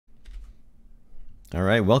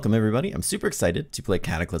Alright, welcome everybody. I'm super excited to play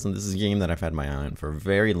Cataclysm. This is a game that I've had my eye on for a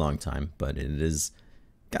very long time, but it has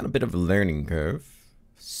got a bit of a learning curve,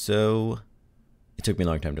 so it took me a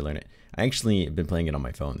long time to learn it. I actually have been playing it on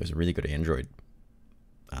my phone. There's a really good Android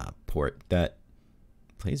port that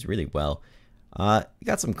plays really well. It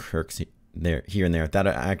got some quirks here and there that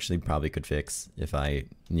I actually probably could fix if I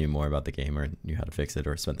knew more about the game or knew how to fix it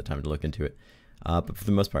or spent the time to look into it. But for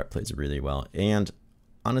the most part, it plays really well. And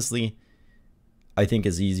honestly, I think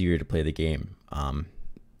it's easier to play the game,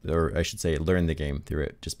 or I should say learn the game through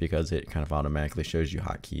it, just because it kind of automatically shows you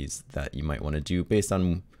hotkeys that you might want to do based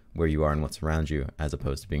on where you are and what's around you, as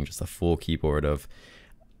opposed to being just a full keyboard of,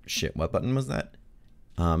 shit, what button was that?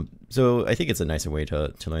 So I think it's a nicer way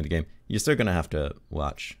to learn the game. You're still going to have to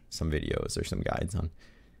watch some videos or some guides on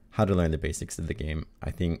how to learn the basics of the game.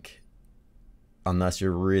 I think unless you're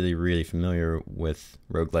really familiar with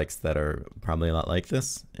roguelikes that are probably a lot like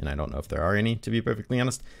this, and I don't know if there are any, to be perfectly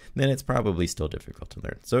honest, then it's probably still difficult to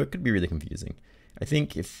learn. So it could be really confusing. I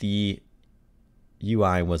think if the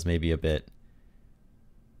UI was maybe a bit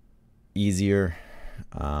easier,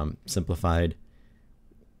 simplified,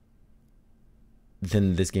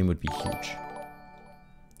 then this game would be huge.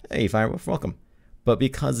 Hey, Firewolf, welcome. But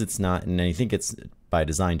because it's not, and I think it's by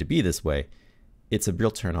design to be this way, it's a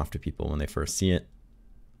real turn off to people when they first see it.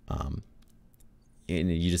 And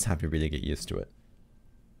you just have to really get used to it.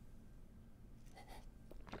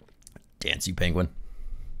 Dance, you penguin.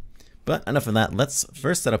 But enough of that. Let's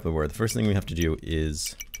first set up a world. The first thing we have to do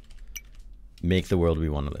is make the world we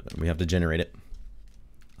want to live in. We have to generate it.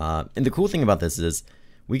 And the cool thing about this is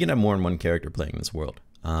we can have more than one character playing this world.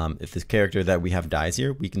 If this character that we have dies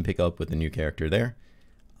here, we can pick up with a new character there.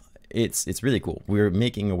 It's really cool. We're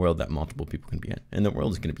making a world that multiple people can be in, and the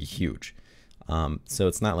world is going to be huge. So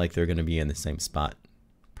it's not like they're going to be in the same spot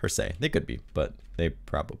per se. They could be, but they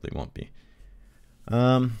probably won't be.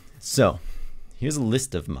 So here's a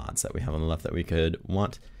list of mods that we have on the left that we could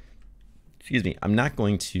want. Excuse me. I'm not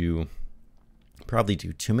going to probably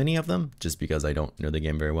do too many of them just because I don't know the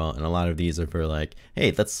game very well, and a lot of these are for like,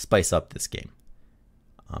 hey, let's spice up this game.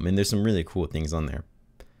 And there's some really cool things on there.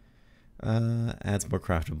 Adds more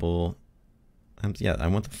craftable. Yeah, I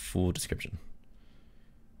want the full description.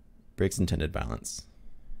 Breaks intended balance.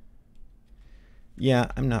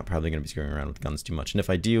 Yeah, I'm not probably going to be screwing around with guns too much. And if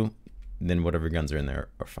I do, then whatever guns are in there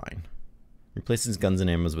are fine. Replaces guns and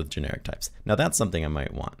ammos with generic types. Now that's something I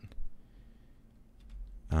might want.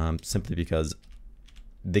 Simply because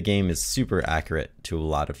the game is super accurate to a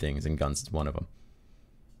lot of things, and guns is one of them.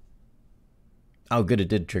 Oh, good, it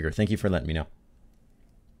did trigger. Thank you for letting me know.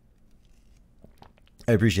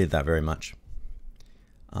 I appreciate that very much.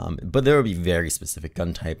 But there will be very specific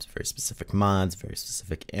gun types, very specific mods, very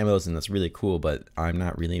specific ammos, and that's really cool, but I'm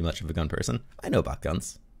not really much of a gun person. I know about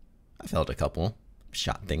guns. I've held a couple,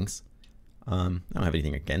 shot things. I don't have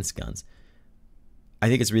anything against guns. I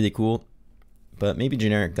think it's really cool, but maybe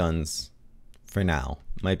generic guns, for now,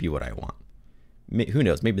 might be what I want. Who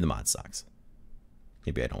knows, maybe the mod sucks.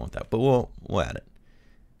 Maybe I don't want that, but we'll add it.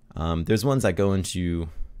 There's ones that go into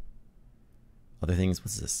other things.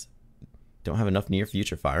 What's this? Don't have enough near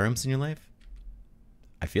future firearms in your life?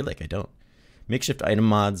 I feel like I don't. Makeshift item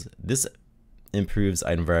mods. This improves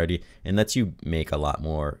item variety and lets you make a lot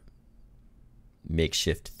more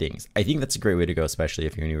makeshift things. I think that's a great way to go, especially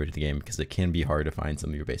if you're newer to the game, because it can be hard to find some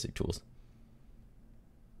of your basic tools.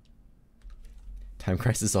 Time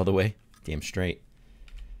Crisis all the way. Damn straight.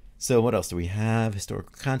 So what else do we have?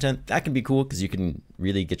 Historical content. That can be cool because you can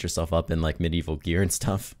really get yourself up in like medieval gear and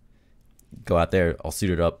stuff. Go out there, all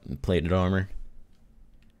suited up, and plated armor.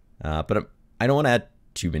 But I don't want to add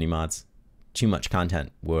too many mods. Too much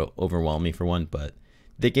content will overwhelm me for one, but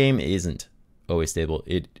the game isn't always stable.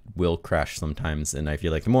 It will crash sometimes, and I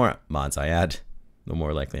feel like the more mods I add, the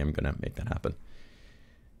more likely I'm going to make that happen.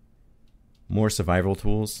 More survival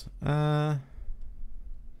tools. Various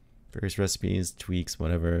recipes, tweaks,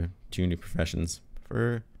 whatever. 2 new professions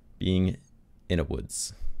for being in a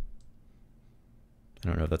woods. I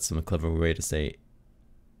don't know if that's some clever way to say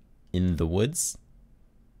in the woods,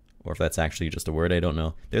 or if that's actually just a word. I don't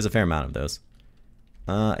know. There's a fair amount of those.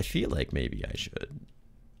 I feel like maybe I should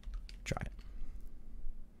try it.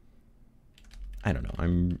 I don't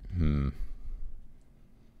know.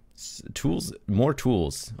 Tools, more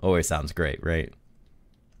tools always sounds great, right?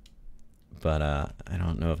 But I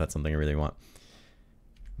don't know if that's something I really want.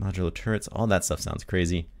 Modular turrets, all that stuff sounds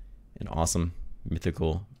crazy and awesome.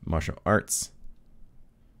 Mythical martial arts.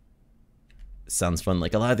 Sounds fun.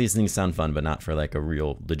 Like a lot of these things sound fun, but not for like a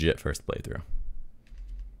real legit first playthrough.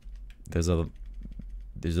 There's a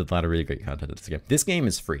lot of really great content in this game. This game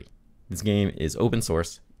is free. This game is open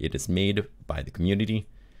source. It is made by the community.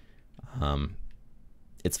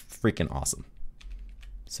 It's freaking awesome.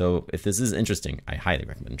 So if this is interesting, I highly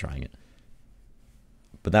recommend trying it.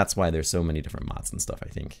 But that's why there's so many different mods and stuff, I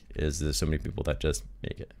think, is there's so many people that just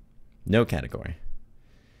make it. No category.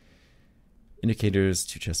 Indicators,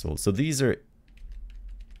 2 chest holes. So these are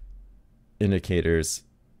indicators,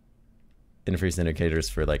 interface indicators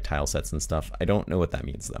for like tile sets and stuff. I don't know what that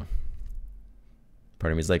means though.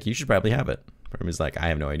 Part of me is like, you should probably have it. Part of me is like, I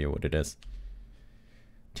have no idea what it is.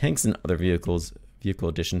 Tanks and other vehicles, vehicle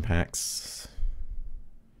edition packs.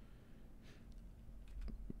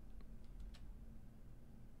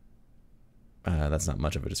 That's not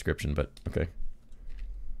much of a description, but okay.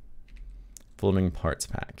 Folding parts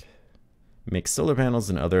pack. Makes solar panels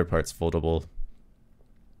and other parts foldable.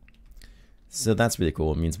 So that's really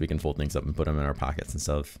cool. It means we can fold things up and put them in our pockets and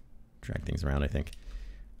stuff. Drag things around, I think.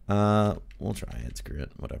 We'll try it. Screw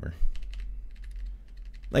it. Whatever.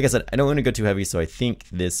 Like I said, I don't want to go too heavy, so I think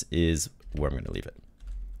this is where I'm going to leave it.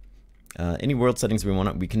 Any world settings we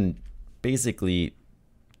want, we can basically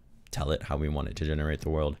tell it how we want it to generate the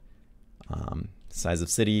world. Size of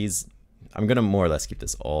cities. I'm going to more or less keep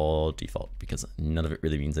this all default because none of it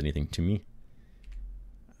really means anything to me.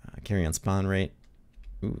 Carry on spawn rate.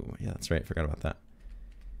 Ooh, yeah, that's right. Forgot about that.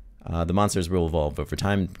 The monsters will evolve over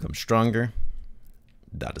time, become stronger.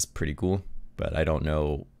 That is pretty cool, but I don't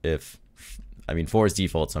know if... I mean, 4 is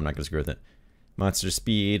default, so I'm not going to screw with it. Monster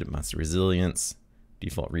speed, monster resilience,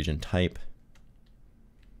 default region type.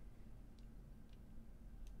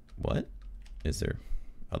 What? Is there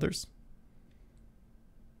others?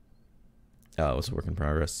 Oh, it's a work in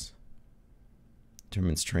progress.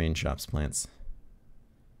 Determines terrain, shops, plants.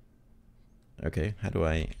 Okay, how do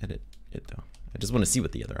I edit it though? I just want to see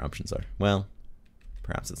what the other options are. Well,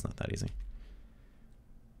 perhaps it's not that easy.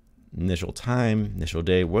 Initial time, initial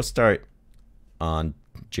day. We'll start on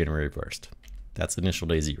January 1st. That's initial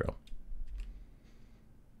day 0.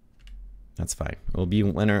 That's fine. It will be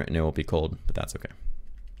winter and it will be cold, but that's okay.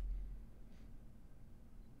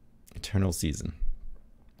 Eternal season.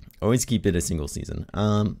 Always keep it a single season.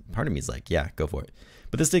 Part of me is like, yeah, go for it.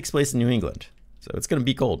 But this takes place in New England, so it's going to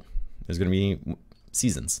be cold. There's going to be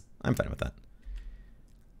seasons. I'm fine with that.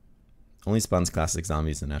 Only spawns classic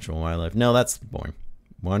zombies and natural wildlife. No, that's boring.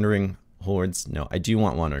 Wandering hordes. No, I do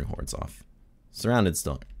want wandering hordes off. Surrounded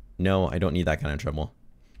still. No, I don't need that kind of trouble.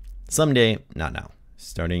 Someday, not now.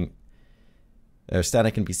 Starting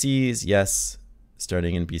static NPCs, yes.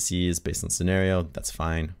 Starting NPCs based on scenario, that's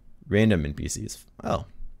fine. Random NPCs. Oh.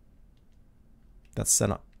 That's set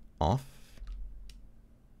off.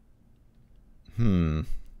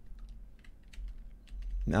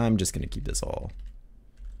 I'm just going to keep this all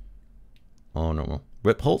normal.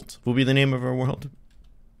 Ripholt will be the name of our world.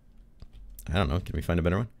 I don't know. Can we find a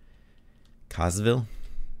better one? Cosville.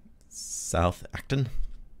 South Acton.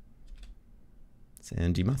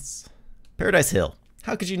 San Dimas. Paradise Hill.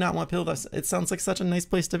 How could you not want Paradise? It sounds like such a nice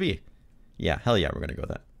place to be. Yeah, hell yeah, we're going to go with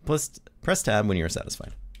that. Plus, press tab when you're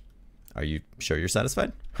satisfied. Are you sure you're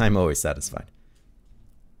satisfied? I'm always satisfied.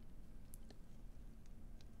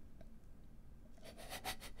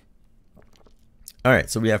 All right,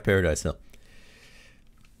 so we have Paradise Hill.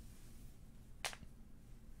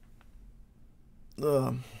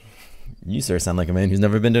 You, sir, sound like a man who's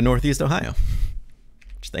never been to Northeast Ohio.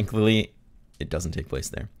 Which, thankfully, it doesn't take place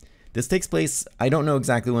there. This takes place, I don't know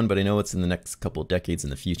exactly when, but I know it's in the next couple of decades in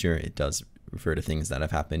the future. It does refer to things that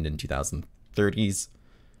have happened in 2030s.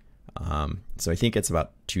 So I think it's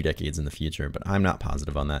about 2 decades in the future, but I'm not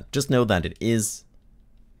positive on that. Just know that it is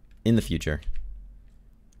in the future.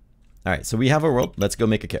 All right, so we have a world. Let's go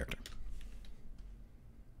make a character.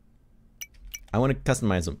 I want to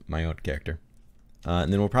customize my own character,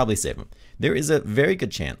 and then we'll probably save him. There is a very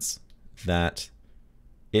good chance that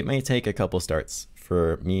it may take a couple starts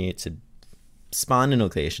for me to spawn in a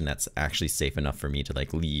location that's actually safe enough for me to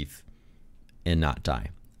like leave and not die.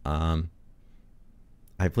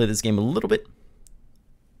 I played this game a little bit.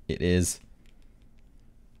 It is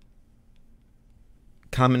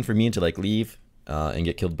common for me to like leave and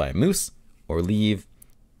get killed by a moose, or leave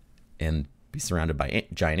and be surrounded by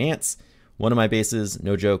giant ants. One of my bases,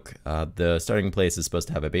 no joke, the starting place is supposed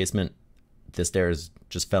to have a basement. The stairs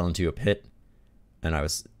just fell into a pit, and I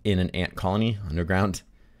was in an ant colony underground,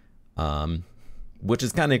 which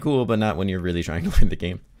is kind of cool, but not when you're really trying to win the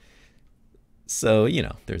game. So, you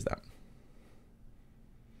know, there's that.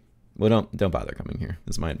 Well, don't bother coming here,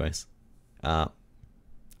 is my advice. I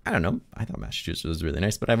don't know. I thought Massachusetts was really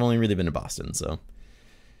nice, but I've only really been to Boston, so.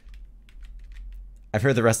 I've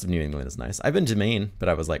heard the rest of New England is nice. I've been to Maine, but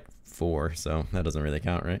I was like 4, so that doesn't really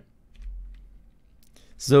count, right?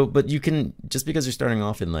 So, but you can, just because you're starting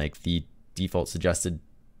off in like the default suggested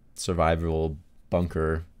survival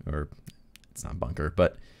bunker, or it's not bunker,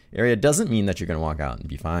 but area, doesn't mean that you're going to walk out and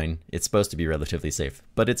be fine. It's supposed to be relatively safe,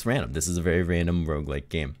 but it's random. This is a very random roguelike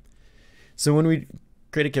game. So when we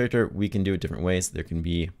create a character, we can do it different ways. There can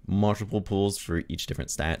be multiple pools for each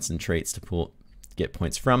different stats and traits to get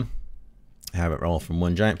points from. Have it all from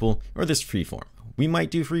one giant pool, or this freeform. We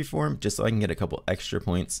might do freeform just so I can get a couple extra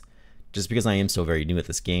points, just because I am still very new at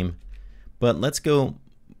this game. But let's go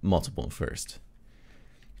multiple first.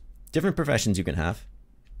 Different professions you can have.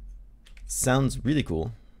 Sounds really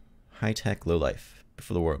cool. High tech, low life.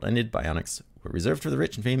 Before the world ended, bionics were reserved for the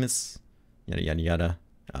rich and famous. Yada yada yada.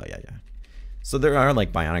 Oh yeah, yeah. So there are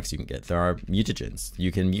like bionics you can get. There are mutagens.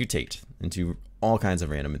 You can mutate into all kinds of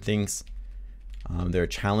random things. There are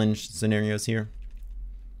challenge scenarios here.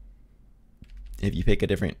 If you pick a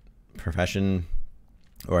different profession,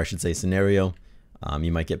 or I should say scenario,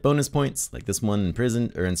 you might get bonus points. Like this one in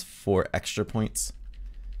prison earns 4 extra points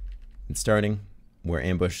in starting, where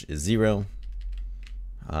ambush is 0.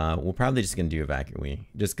 We're probably just going to do evacuate,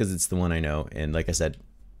 just because it's the one I know. And like I said,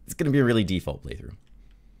 it's going to be a really default playthrough.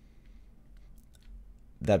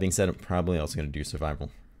 That being said, I'm probably also going to do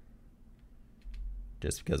survival.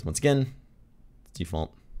 Just because, once again, it's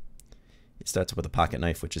default. It starts with a pocket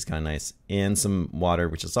knife, which is kind of nice, and some water,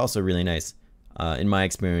 which is also really nice. In my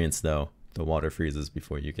experience, though, the water freezes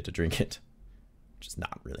before you get to drink it, which is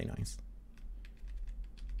not really nice.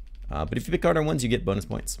 But if you pick harder ones, you get bonus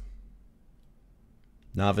points.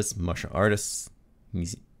 Novice martial artist. He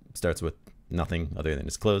starts with nothing other than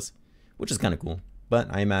his clothes, which is kind of cool. But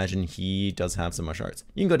I imagine he does have some martial arts.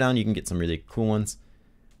 You can go down, you can get some really cool ones.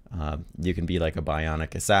 You can be like a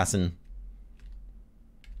bionic assassin.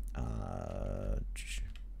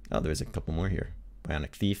 Oh, there's a couple more here.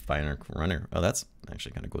 Bionic thief, bionic runner. Oh, that's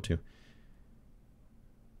actually kind of cool too.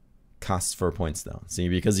 Costs 4 points though. See,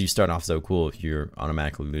 because you start off so cool, you're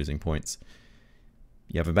automatically losing points.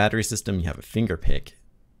 You have a battery system, you have a finger pick.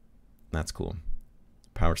 That's cool.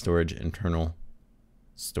 Power storage, internal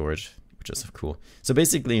storage, which is cool. So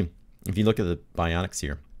basically, if you look at the bionics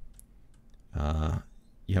here,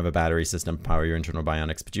 you have a battery system, power your internal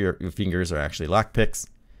bionics, but your fingers are actually lockpicks.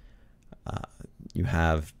 You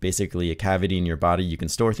have basically a cavity in your body. You can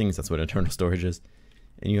store things. That's what internal storage is.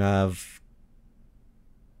 And you have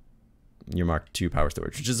your Mark II power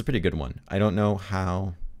storage, which is a pretty good one. I don't know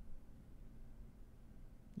how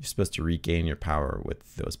you're supposed to regain your power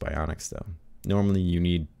with those bionics, though. Normally, you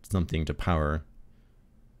need something to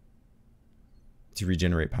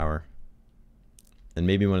regenerate power. And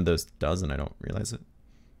maybe one of those does, and I don't realize it.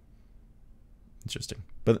 Interesting.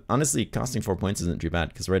 But honestly, costing 4 points isn't too bad,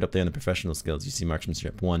 because right up there in the professional skills, you see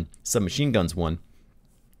marksmanship 1, submachine guns 1.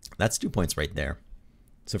 That's 2 points right there.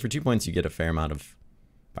 So for 2 points, you get a fair amount of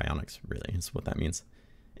bionics, really, is what that means.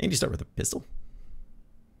 And you start with a pistol.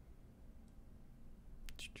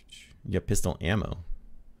 You get pistol ammo.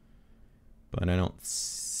 But I don't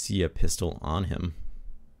see a pistol on him.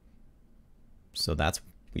 So that's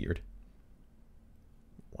weird.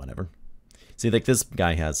 Whatever. See, like this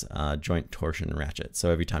guy has a joint torsion ratchet.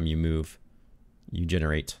 So every time you move, you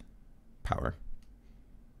generate power.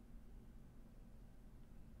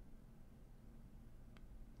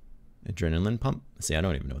 Adrenaline pump? See, I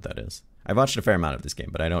don't even know what that is. I've watched a fair amount of this game,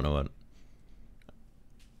 but I don't know what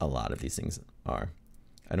a lot of these things are.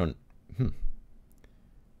 I don't...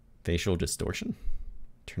 Facial distortion?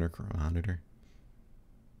 Turner chronometer.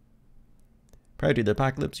 Prior to the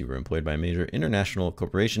apocalypse, you were employed by a major international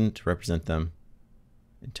corporation to represent them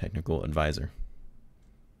and technical advisor.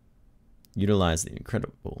 Utilize the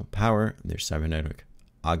incredible power of their cybernetic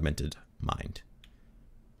augmented mind.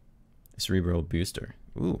 Cerebral booster.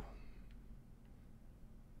 Ooh.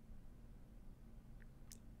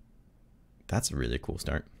 That's a really cool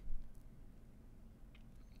start.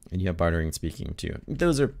 And you have bartering and speaking too.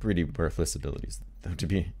 Those are pretty worthless abilities, though, to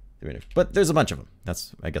be. But there's a bunch of them.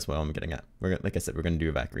 That's, I guess, what I'm getting at. Like I said, we're going to do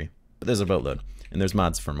evacuate. But there's a boatload. And there's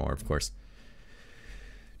mods for more, of course.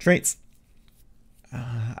 Traits.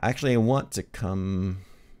 Actually, I want to come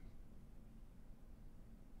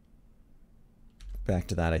back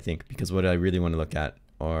to that, I think. Because what I really want to look at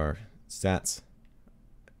are stats.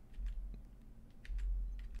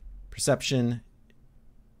 Perception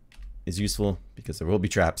is useful because there will be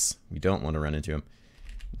traps. We don't want to run into them.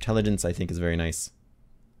 Intelligence, I think, is very nice.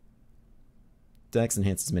 Dex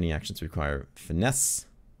enhances many actions require finesse.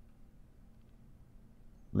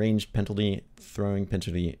 Range penalty, throwing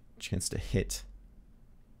penalty, chance to hit.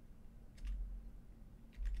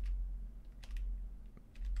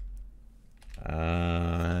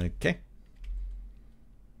 Okay.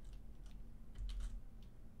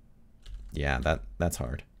 Yeah, that's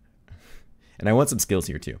hard. And I want some skills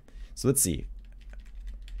here too. So let's see.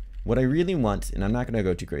 What I really want, and I'm not going to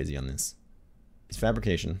go too crazy on this, is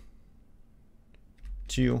fabrication.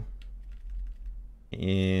 2.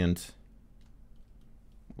 And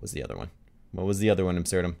what was the other one? What was the other one?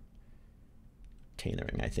 Absurdum.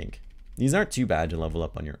 Tailoring, I think. These aren't too bad to level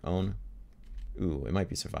up on your own. Ooh, it might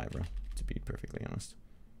be Survivor, to be perfectly honest.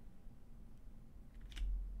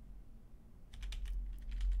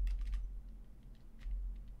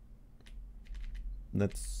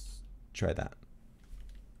 Let's try that.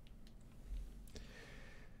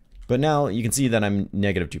 But now you can see that I'm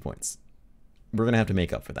negative 2 points. We're going to have to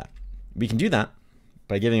make up for that. We can do that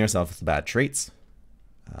by giving ourselves bad traits.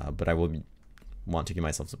 But I will want to give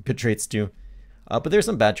myself some good traits too. But there's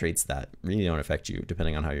some bad traits that really don't affect you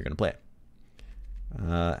depending on how you're going to play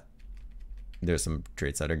it. There's some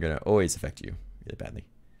traits that are going to always affect you really badly.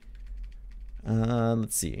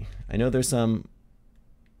 Let's see. I know there's some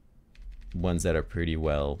ones that are pretty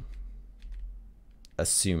well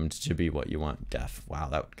assumed to be what you want. Deaf. Wow,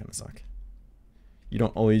 that would kind of suck. You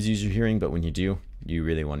don't always use your hearing, but when you do, you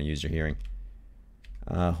really want to use your hearing.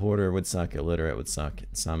 Hoarder would suck. Illiterate would suck.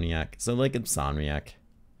 Insomniac. So like Insomniac,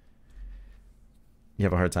 you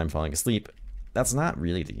have a hard time falling asleep. That's not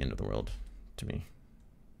really the end of the world to me.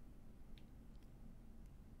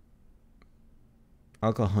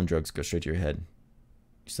 Alcohol and drugs go straight to your head.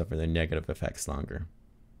 You suffer their negative effects longer.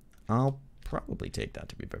 I'll probably take that,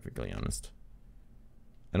 to be perfectly honest.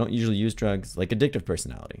 I don't usually use drugs. Like addictive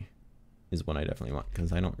personality is one I definitely want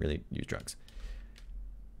because I don't really use drugs.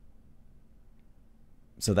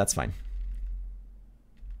 So that's fine.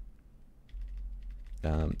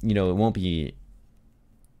 You know, it won't be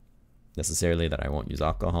necessarily that I won't use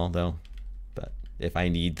alcohol though, but if I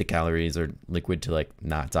need the calories or liquid to like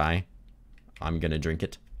not die, I'm gonna drink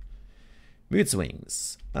it. Mood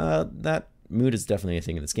swings. That mood is definitely a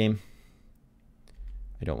thing in this game.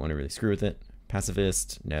 I don't want to really screw with it.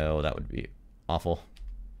 Pacifist, no, that would be awful.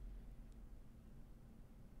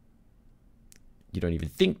 You don't even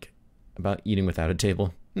think about eating without a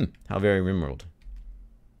table. How very rimworld.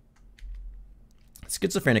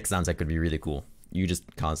 Schizophrenic sounds like could be really cool. You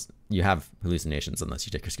have hallucinations unless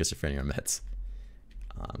you take your schizophrenia meds.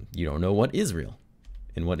 You don't know what is real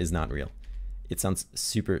and what is not real. It sounds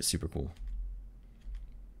super, super cool.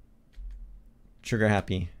 Trigger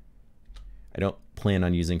happy. I don't plan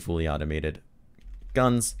on using fully automated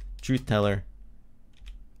guns. Truth teller.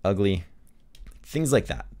 Ugly. Things like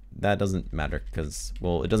that. That doesn't matter because,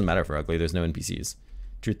 well, it doesn't matter for ugly. There's no NPCs.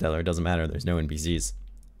 Truth teller doesn't matter. There's no NPCs.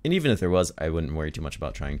 And even if there was, I wouldn't worry too much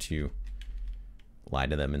about trying to lie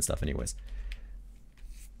to them and stuff anyways.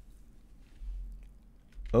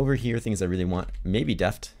 Over here, things I really want. Maybe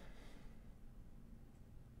deft.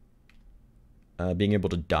 Being able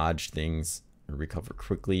to dodge things or recover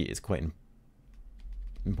quickly is quite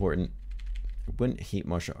important. I wouldn't hate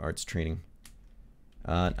martial arts training.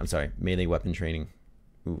 I'm sorry, melee weapon training.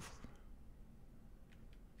 Oof.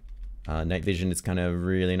 Night vision is kind of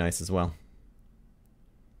really nice as well.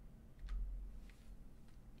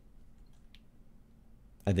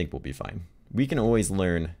 I think we'll be fine. We can always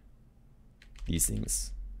learn these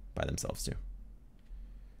things by themselves too.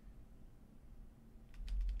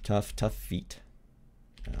 Tough feet.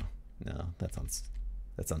 No, that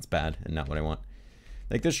sounds bad and not what I want.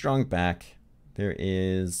 Like there's strong back. There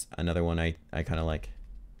is another one I kind of like.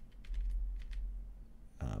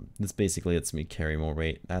 This basically lets me carry more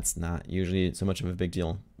weight. That's not usually so much of a big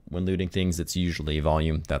deal. When looting things, it's usually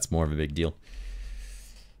volume. That's more of a big deal.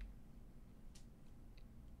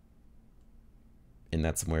 And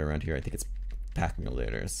that's somewhere around here. I think it's pack mule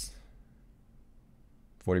loaders.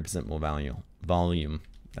 40% more volume.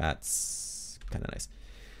 That's kind of nice.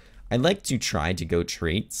 I like to try to go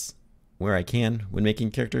traits where I can when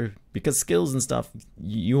making character, because skills and stuff,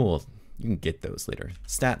 you can get those later.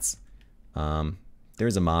 Stats.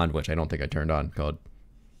 There's a mod, which I don't think I turned on, called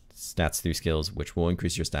Stats Through Skills, which will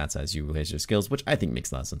increase your stats as you raise your skills, which I think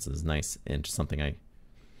makes a lot of sense. It's nice and just something I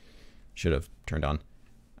should have turned on.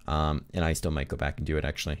 And I still might go back and do it,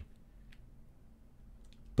 actually.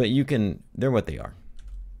 But you can, they're what they are.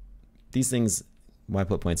 These things, why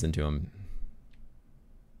put points into them?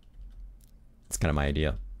 It's kind of my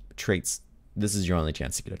idea. Traits, this is your only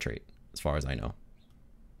chance to get a trait, as far as I know.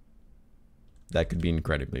 That could be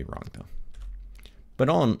incredibly wrong, though. But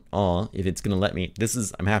all in all, if it's going to let me,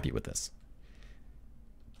 I'm happy with this.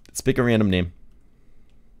 Let's pick a random name.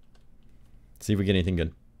 See if we get anything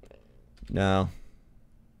good. No.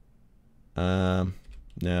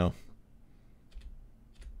 No.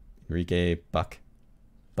 Enrique Buck.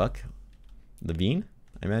 Levine?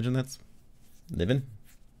 I imagine that's Livin.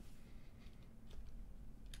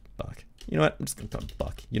 Buck. You know what? I'm just going to call him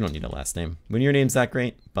Buck. You don't need a last name. When your name's that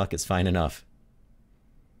great, Buck is fine enough.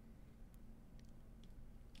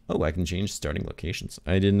 Oh, I can change starting locations.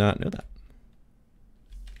 I did not know that.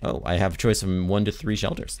 Oh, I have a choice from 1 to 3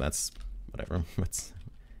 shelters. That's whatever.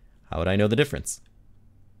 How would I know the difference?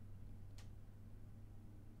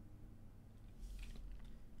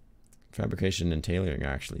 Fabrication and tailoring are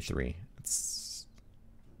actually 3.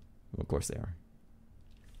 Well, of course they are.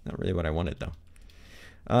 Not really what I wanted, though.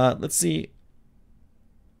 Let's see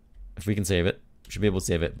if we can save it. Should be able to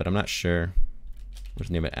save it, but I'm not sure. We'll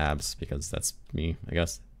just name it Abs, because that's me, I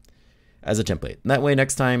guess. As a template. That way,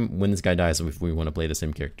 next time when this guy dies, if we want to play the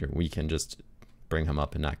same character, we can just bring him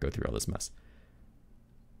up and not go through all this mess.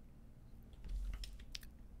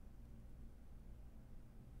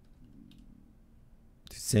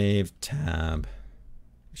 Save, tab.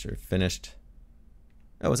 Sure, finished.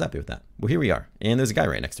 I was happy with that. Well, here we are. And there's a guy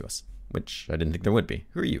right next to us, which I didn't think there would be.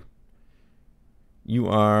 Who are you? You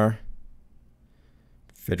are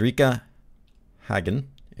Frederica Hagen,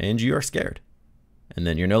 and you are scared. And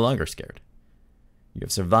then you're no longer scared. You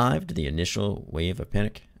have survived the initial wave of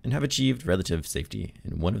panic and have achieved relative safety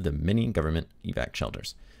in one of the many government evac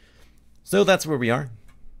shelters. So that's where we are.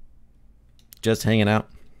 Just hanging out.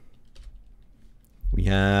 We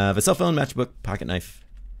have a cell phone, matchbook, pocket knife.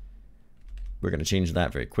 We're going to change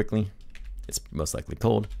that very quickly. It's most likely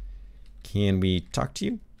cold. Can we talk to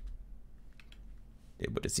you?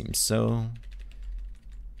 It would seem so.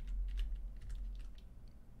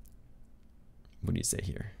 What do you say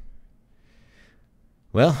here?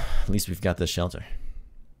 Well, at least we've got this shelter.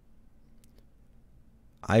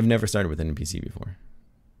 I've never started with an NPC before.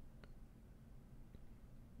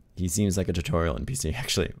 He seems like a tutorial NPC,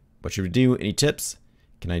 actually. What should we do? Any tips?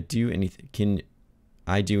 Can I do anything? Can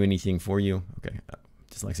I do anything for you? Okay,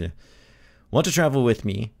 dyslexia. Want to travel with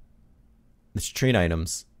me? Let's trade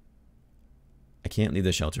items. I can't leave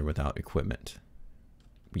the shelter without equipment.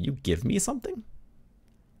 Will you give me something?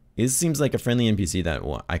 It seems like a friendly NPC that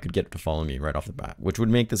I could get to follow me right off the bat, which would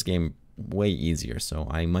make this game way easier, so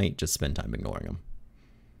I might just spend time ignoring him.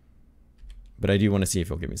 But I do want to see if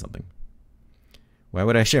he'll give me something. Why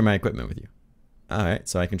would I share my equipment with you? Alright,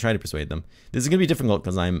 so I can try to persuade them. This is going to be difficult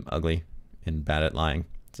because I'm ugly and bad at lying,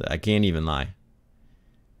 so I can't even lie.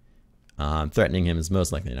 Threatening him is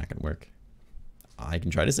most likely not going to work. I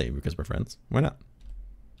can try to save you because we're friends. Why not?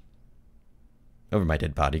 Over my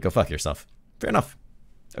dead body. Go fuck yourself. Fair enough.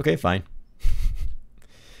 Okay, fine.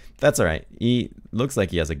 That's alright. He looks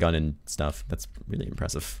like he has a gun and stuff. That's really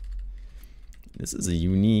impressive. This is a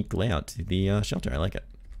unique layout to the shelter. I like it.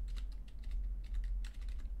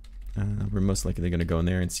 We're most likely going to go in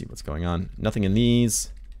there and see what's going on. Nothing in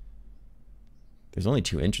these. There's only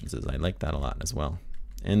 2 entrances. I like that a lot as well.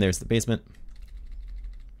 And there's the basement.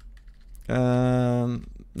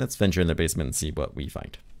 Let's venture in the basement and see what we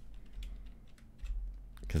find.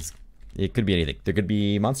 Because it could be anything. There could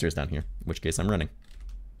be monsters down here, in which case I'm running.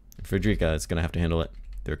 Frederica is going to have to handle it.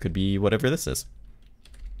 There could be whatever this is.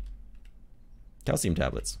 Calcium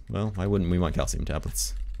tablets. Well, why wouldn't we want calcium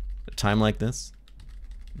tablets? At a time like this,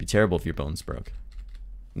 it'd be terrible if your bones broke.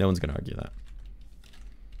 No one's going to argue that.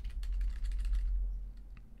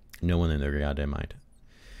 No one in their goddamn mind.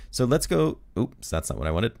 So let's go. Oops, that's not what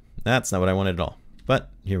I wanted. That's not what I wanted at all. But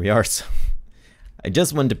here we are. So I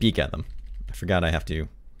just wanted to peek at them. I forgot I have to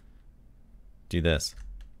do this.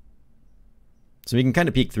 So we can kind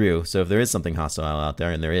of peek through. So if there is something hostile out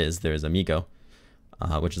there, and there's Amigo,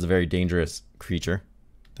 which is a very dangerous creature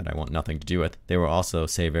that I want nothing to do with. They will also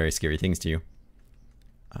say very scary things to you.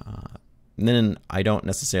 And then I don't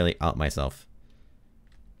necessarily out myself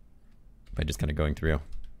by just kind of going through.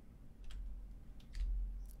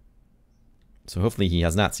 So hopefully he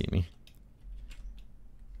has not seen me.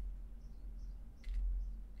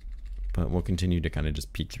 But we'll continue to kind of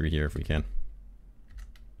just peek through here if we can.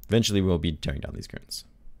 Eventually we'll be tearing down these curtains.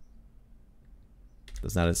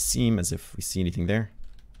 Does not seem as if we see anything there.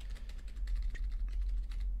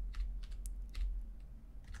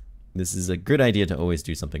 This is a good idea to always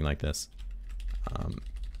do something like this.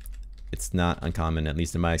 It's not uncommon, at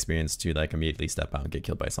least in my experience, to like immediately step out and get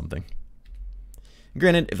killed by something.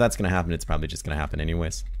 Granted, if that's going to happen, it's probably just going to happen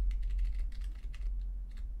anyways.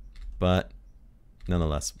 But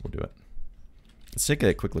nonetheless, we'll do it. Let's take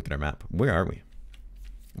a quick look at our map. Where are we?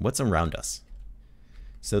 What's around us?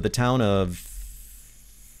 So the town of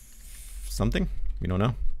something? We don't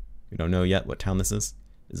know. We don't know yet what town this is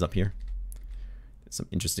up here. There's some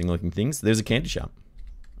interesting looking things. There's a candy shop.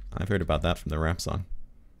 I've heard about that from the rap song.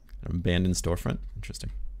 An abandoned storefront.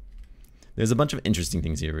 Interesting. There's a bunch of interesting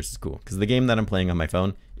things here, which is cool. Because the game that I'm playing on my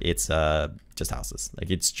phone, it's just houses. Like,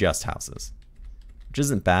 it's just houses. which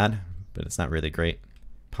isn't bad, but it's not really great.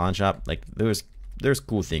 Pawn shop, like there's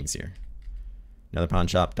cool things here. Another pawn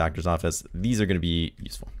shop, doctor's office. These are going to be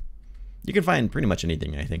useful. You can find pretty much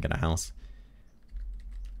anything, I think, in a house.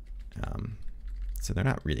 So they're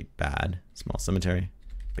not really bad. Small cemetery,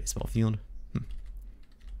 baseball field.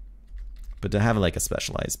 But to have like a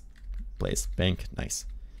specialized place, bank, nice.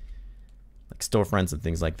 Like storefronts and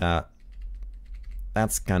things like that.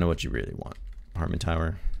 That's kind of what you really want. Apartment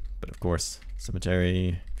tower, but of course,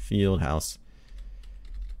 cemetery, field, house,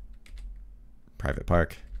 private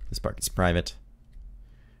park. This park is private.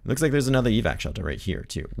 It looks like there's another evac shelter right here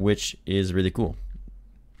too, which is really cool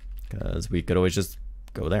because we could always just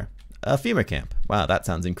go there. A FEMA camp. Wow, that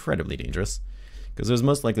sounds incredibly dangerous because there's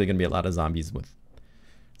most likely going to be a lot of zombies with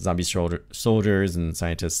zombie soldiers and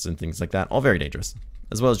scientists and things like that. All very dangerous,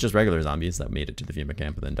 as well as just regular zombies that made it to the FEMA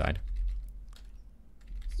camp and then died.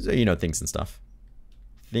 So, you know, things and stuff.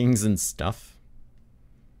 Things and stuff.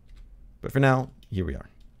 But for now, here we are.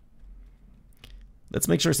 Let's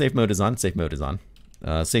make sure safe mode is on. Safe mode is on.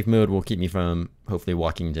 Safe mode will keep me from hopefully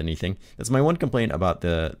walking into anything. That's my one complaint about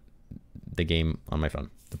the game on my phone,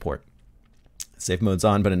 the port. Safe mode's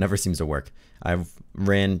on, but it never seems to work. I've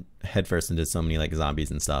ran headfirst into so many like zombies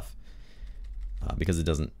and stuff because it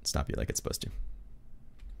doesn't stop you like it's supposed to.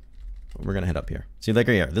 But we're gonna head up here. See, like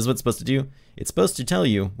right here, this is what it's supposed to do. It's supposed to tell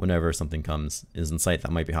you whenever something is in sight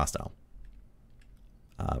that might be hostile.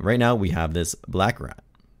 Right now we have this black rat,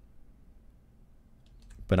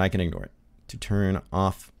 but I can ignore it. To turn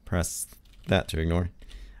off, press that to ignore.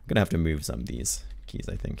 I'm gonna have to move some of these keys,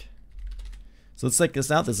 I think. So let's check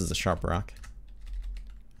this out. This is a sharp rock.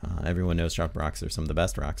 Everyone knows sharp rocks are some of the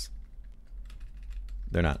best rocks.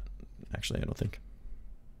 They're not, actually, I don't think.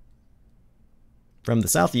 From the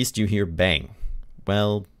southeast, you hear bang.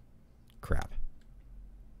 Well, crap.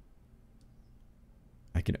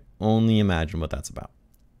 I can only imagine what that's about.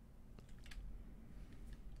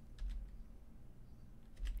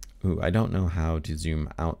 Ooh, I don't know how to zoom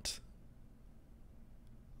out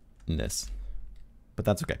in this, but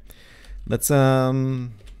that's okay. Let's, I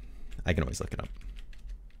can always look it up.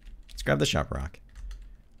 Let's grab the sharp rock.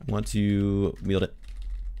 I want to wield it.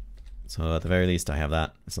 So at the very least, I have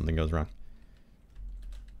that if something goes wrong.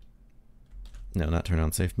 No, not turn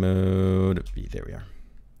on safe mode. B, there we are.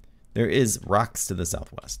 There is rocks to the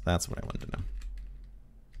southwest. That's what I wanted to know.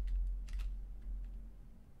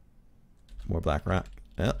 More black rock.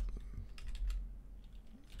 Yep.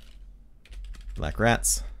 Black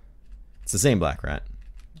rats. It's the same black rat.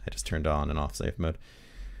 I just turned on and off safe mode.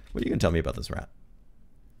 What are you going to tell me about this rat?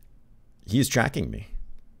 He's tracking me.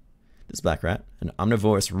 This black rat, an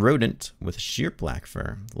omnivorous rodent with sheer black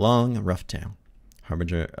fur, long, rough tail,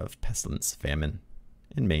 harbinger of pestilence, famine,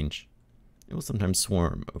 and mange. It will sometimes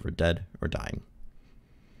swarm over dead or dying.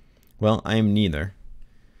 Well, I am neither.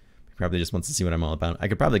 He probably just wants to see what I'm all about. I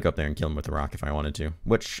could probably go up there and kill him with a rock if I wanted to,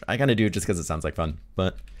 which I kind of do just because it sounds like fun,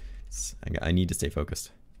 but I need to stay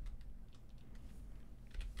focused.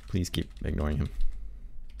 Please keep ignoring him.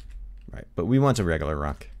 Right, but we want a regular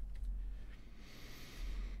rock.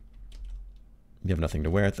 We have nothing to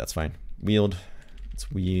wear it, that's fine. Wield.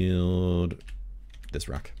 Let's wield this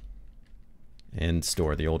rock. And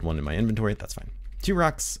store the old one in my inventory, that's fine. 2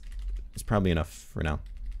 rocks is probably enough for now.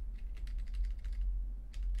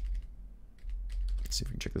 Let's see if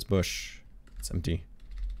we can check this bush. It's empty.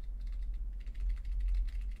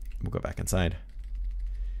 We'll go back inside.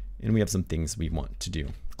 And we have some things we want to do.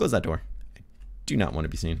 Close that door. I do not want to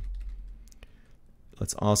be seen.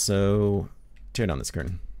 Let's also tear down this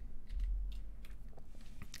curtain.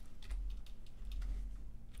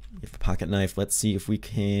 We have a pocket knife. Let's see if we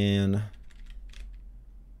can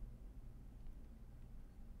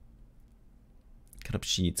cut up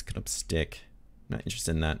sheets, cut up stick. Not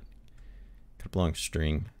interested in that. Cut up long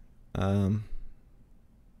string. Yeah.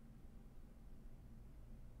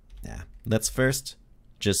 Let's first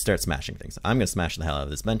just start smashing things. I'm gonna smash the hell out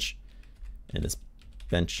of this bench and this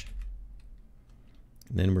bench.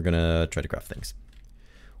 And then we're gonna try to craft things.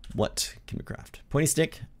 What can we craft? Pointy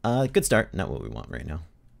stick. Good start. Not what we want right now.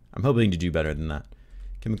 I'm hoping to do better than that.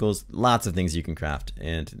 Chemicals, lots of things you can craft,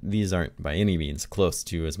 and these aren't by any means close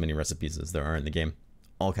to as many recipes as there are in the game.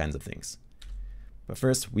 All kinds of things. But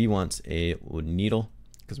first, we want a wood needle,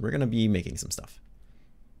 because we're going to be making some stuff.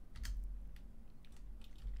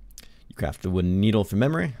 You craft the wooden needle from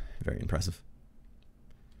memory. Very impressive.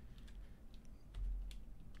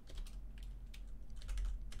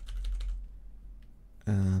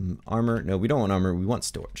 Armor. No, we don't want armor. We want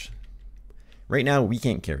storage. Right now, we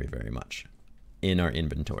can't carry very much in our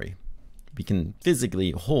inventory. We can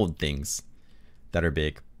physically hold things that are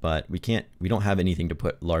big, but we don't have anything to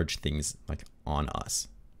put large things like on us.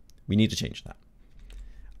 We need to change that.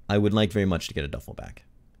 I would like very much to get a duffel bag.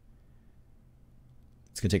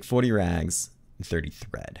 It's going to take 40 rags and 30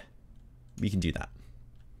 thread. We can do that.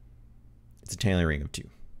 It's a tailoring of 2.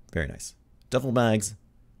 Very nice. Duffel bags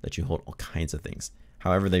let you hold all kinds of things.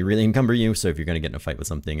 However, they really encumber you, so if you're going to get in a fight with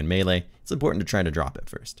something in melee, it's important to try to drop it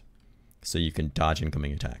first, so you can dodge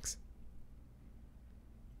incoming attacks.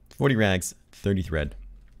 40 rags, 30 thread.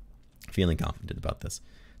 Feeling confident about this.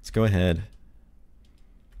 Let's go ahead.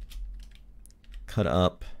 Cut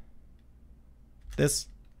up this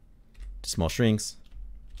to small strings.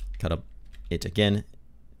 Cut up it again.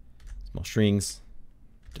 Small strings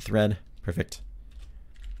to thread. Perfect.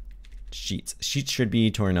 Sheets. Sheets should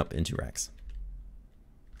be torn up into rags.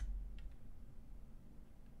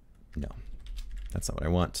 No, that's not what I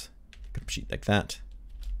want. Cut up sheet like that.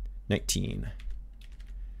 19.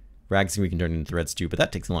 Rags we can turn into threads too, but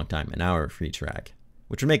that takes a long time. An hour for each rag.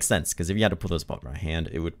 Which would make sense, because if you had to pull those apart by hand,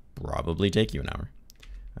 it would probably take you an hour.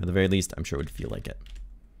 At the very least, I'm sure it would feel like it.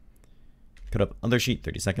 Cut up other sheet,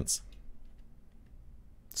 30 seconds.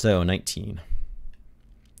 So, 19.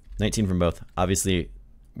 19 from both. Obviously,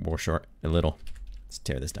 more short, a little. Let's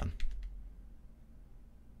tear this down.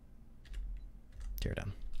 Tear it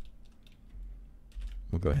down.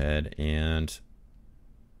 We'll go ahead and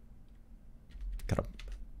cut up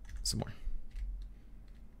some more.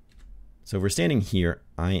 So if we're standing here,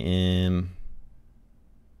 I am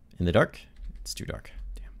in the dark. It's too dark.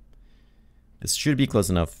 Damn. This should be close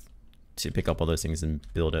enough to pick up all those things and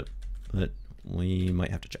build it, but we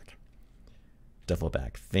might have to check. Duffel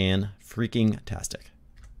bag. Fan-freaking-tastic.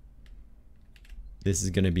 This is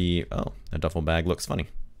going to be... Oh, a duffel bag looks funny.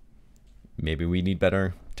 Maybe we need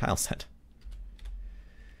better tile set.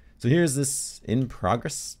 So here's this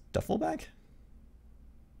in-progress duffel bag.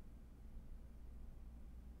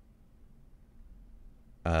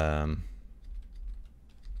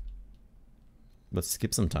 Let's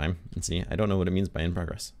skip some time and see. I don't know what it means by in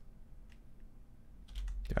progress.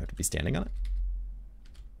 Do I have to be standing on it?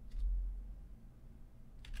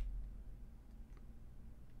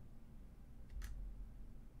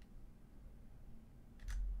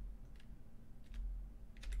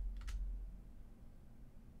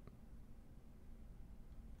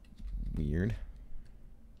 Weird.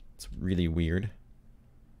 It's really weird.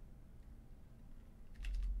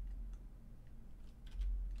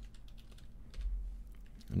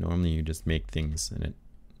 Normally you just make things and it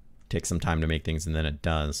takes some time to make things and then it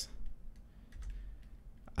does.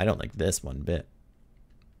 I don't like this one bit.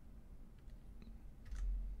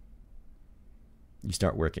 You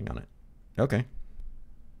start working on it. Okay.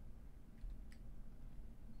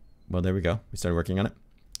 Well, there we go. We started working on it.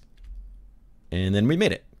 And then we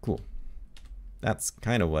made it. Cool. That's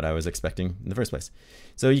kind of what I was expecting in the first place.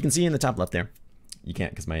 So you can see in the top left there. You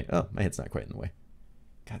can't because my head's not quite in the way.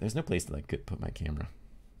 God, there's no place that I could put my camera.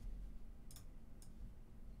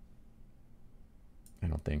 I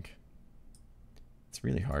don't think. It's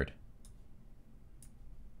really hard.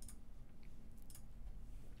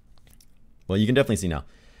 Well, you can definitely see now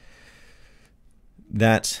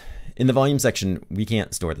that in the volume section, we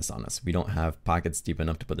can't store this on us. We don't have pockets deep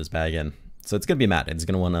enough to put this bag in. So it's going to be mad. It's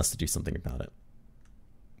going to want us to do something about it.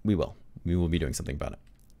 We will. We will be doing something about it.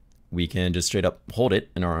 We can just straight up hold it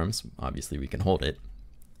in our arms. Obviously, we can hold it.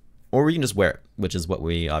 Or we can just wear it, which is what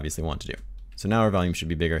we obviously want to do. So now our volume should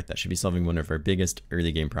be bigger. That should be solving one of our biggest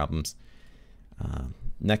early game problems.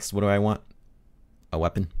 Next, what do I want? A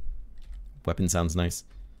weapon. Weapon sounds nice.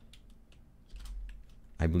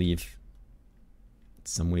 I believe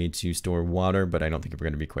some way to store water, but I don't think we're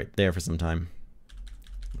going to be quite there for some time.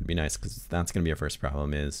 It would be nice because that's going to be our first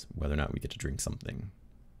problem, is whether or not we get to drink something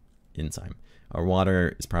in time. Our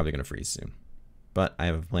water is probably going to freeze soon, but I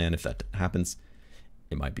have a plan if that happens.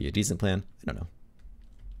 It might be a decent plan. I don't know.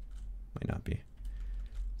 Might not be.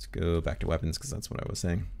 Let's go back to weapons because that's what I was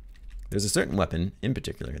saying. There's a certain weapon in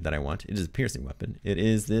particular that I want. It is a piercing weapon. It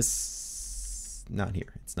is this. Not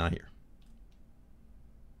here. It's not here.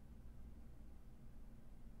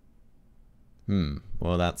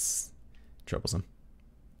 Well, that's troublesome.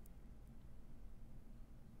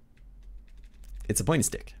 It's a pointy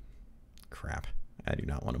stick. Crap. I do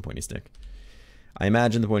not want a pointy stick. I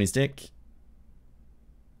imagine the pointy stick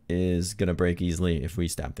is going to break easily if we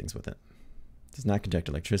stab things with it. Does not conduct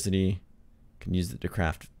electricity. Can use it to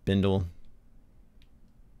craft bindle.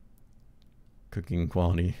 Cooking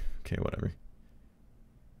quality. Okay, whatever.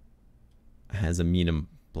 Has a medium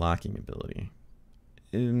blocking ability.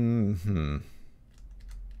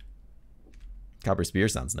 Copper spear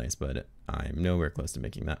sounds nice, but I'm nowhere close to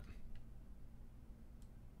making that.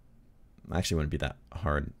 Actually, wouldn't be that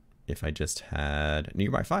hard if I just had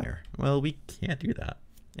nearby fire. Well, we can't do that.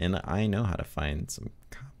 And I know how to find some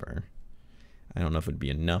copper. I don't know if it would be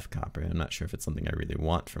enough copper. I'm not sure if it's something I really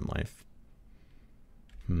want from life.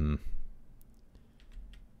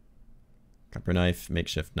 Copper knife,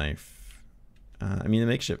 makeshift knife. I mean, the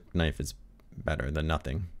makeshift knife is better than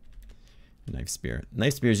nothing. Knife spear.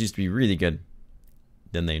 Knife spears used to be really good.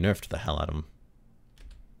 Then they nerfed the hell out of them.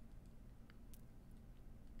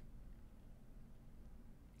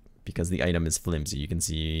 Because the item is flimsy. You can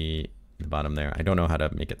see the bottom there. I don't know how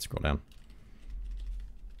to make it scroll down.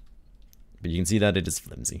 But you can see that it is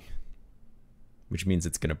flimsy. Which means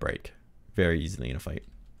it's going to break very easily in a fight.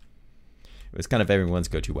 It was kind of everyone's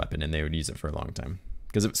go-to weapon, and they would use it for a long time.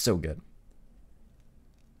 Because it was so good.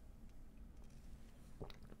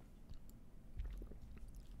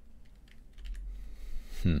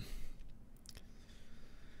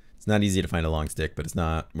 It's not easy to find a long stick, but it's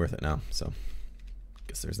not worth it now, so I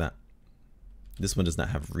guess there's that. This one does not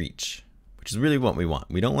have reach, which is really what we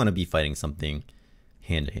want. We don't want to be fighting something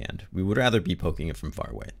hand to hand. We would rather be poking it from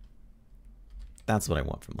far away. That's what I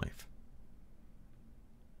want from life.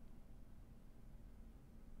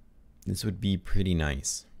 This would be pretty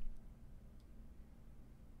nice.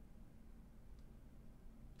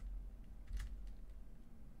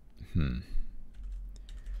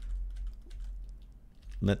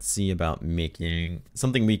 Let's see about making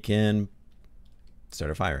something we can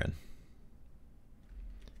start a fire in.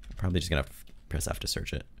 I'm probably just gonna press F to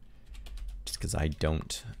search it, just because I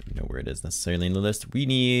don't know where it is necessarily in the list. We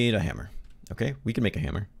need a hammer. Okay, we can make a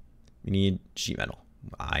hammer. We need sheet metal.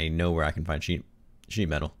 I know where I can find sheet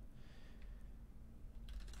metal.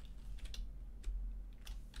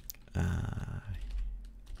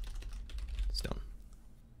 Stone.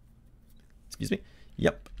 Excuse me.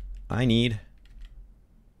 Yep, I need.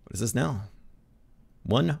 What is this now?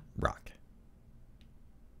 1 rock.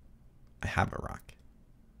 I have a rock.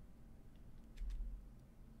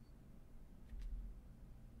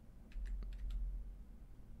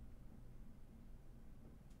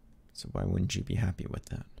 So why wouldn't you be happy with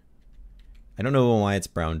that? I don't know why it's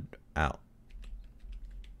browned out.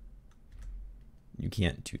 You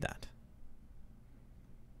can't do that.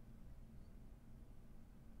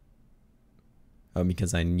 Oh,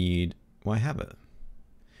 because I need. Well, I have it.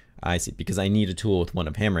 I see, because I need a tool with one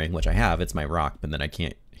of hammering, which I have. It's my rock, but then I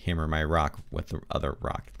can't hammer my rock with the other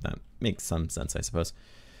rock. That makes some sense, I suppose.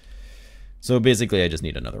 So basically, I just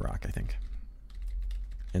need another rock, I think.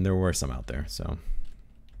 And there were some out there, so.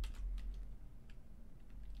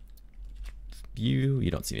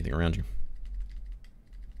 You don't see anything around you.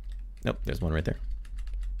 Nope, there's one right there.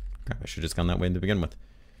 Crap, I should have just gone that way to begin with.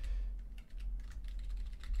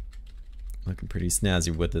 Looking pretty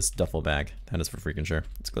snazzy with this duffel bag. That is for freaking sure.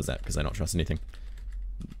 Let's close that because I don't trust anything.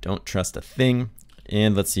 Don't trust a thing.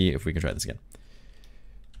 And let's see if we can try this again.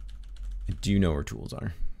 I do know where tools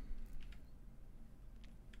are.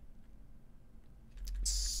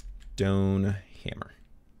 Stone hammer.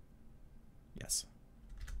 Yes.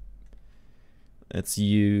 Let's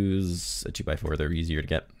use a 2x4. They're easier to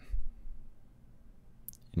get.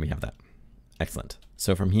 And we have that. Excellent.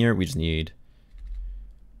 So from here, we just need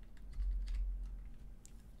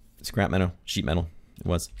scrap metal, sheet metal. It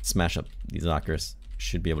was. Smash up these lockers.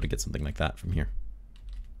 Should be able to get something like that from here.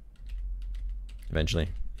 Eventually,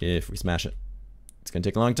 if we smash it. It's going to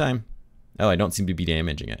take a long time. Oh, I don't seem to be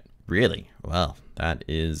damaging it. Really? Well, that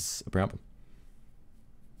is a problem.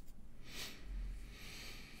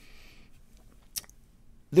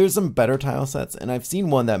 There's some better tile sets, and I've seen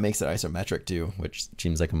one that makes it isometric too, which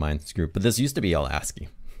seems like a mind screw. But this used to be all ASCII.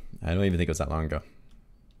 I don't even think it was that long ago.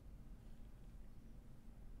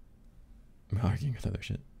 I'm arguing with other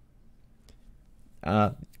shit.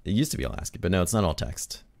 It used to be all ASCII, but no, it's not all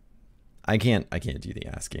text. I can't do the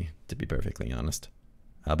ASCII, to be perfectly honest.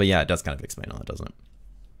 But yeah, it does kind of explain all that, doesn't it?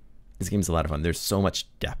 This game's a lot of fun. There's so much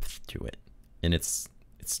depth to it, and it's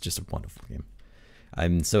just a wonderful game.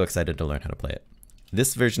 I'm so excited to learn how to play it.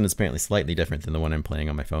 This version is apparently slightly different than the one I'm playing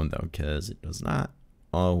on my phone, though, because it does not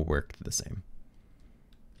all work the same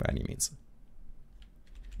by any means.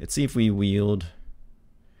 Let's see if we wield.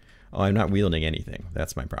 Oh, I'm not wielding anything.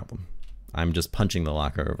 That's my problem. I'm just punching the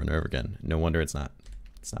locker over and over again. No wonder it's not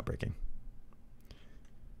breaking.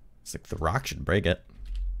 It's like the rock should break it.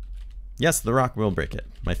 Yes, the rock will break it.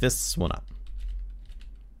 My fists will not.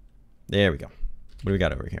 There we go. What do we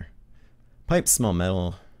got over here? Pipe, small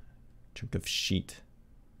metal, chunk of sheet.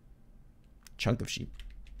 Chunk of sheet.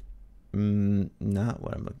 Not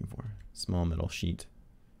what I'm looking for. Small metal sheet.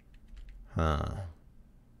 Huh.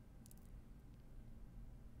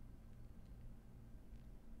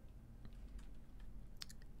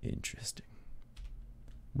 Interesting.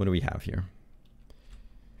 What do we have here?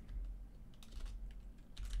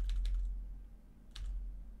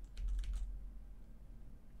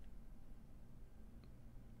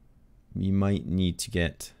 We might need to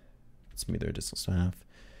get smoother distal staff.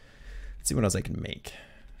 Let's see what else I can make.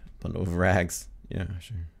 Bundle of rags. Yeah,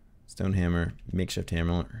 sure. Stone hammer, makeshift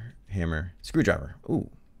hammer, screwdriver. Ooh,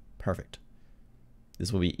 perfect.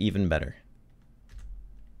 This will be even better.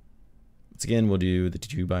 Once again, we'll do the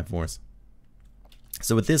 2x4s.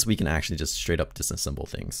 So with this, we can actually just straight up disassemble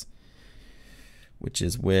things, which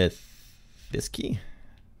is with this key.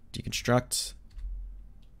 Deconstruct.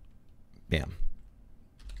 Bam.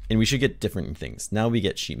 And we should get different things. Now we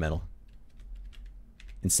get sheet metal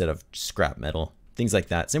instead of scrap metal. Things like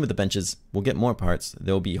that. Same with the benches. We'll get more parts.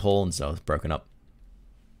 They'll be whole instead of broken up.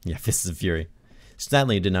 Yeah, Fists of Fury.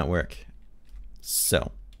 Sadly, it did not work.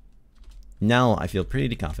 So, now I feel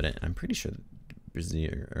pretty confident. I'm pretty sure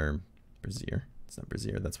Brazier. It's not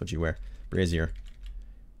Brazier, that's what you wear. Brazier.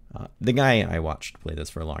 The guy I watched play this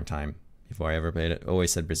for a long time before I ever played it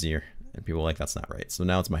always said Brazier. And people were like, that's not right. So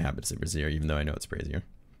now it's my habit to say Brazier, even though I know it's Brazier.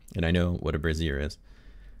 And I know what a Brazier is.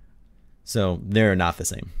 So they're not the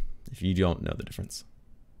same if you don't know the difference.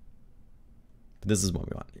 But this is what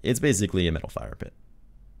we want. It's basically a metal fire pit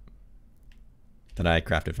that I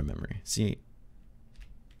crafted from memory. See,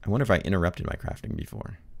 I wonder if I interrupted my crafting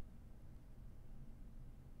before.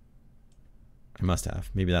 I must have.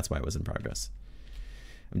 Maybe that's why it was in progress.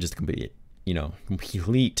 I'm just a complete,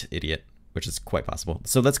 complete idiot, which is quite possible.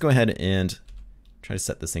 So let's go ahead and try to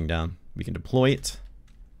set this thing down. We can deploy it.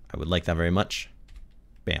 I would like that very much.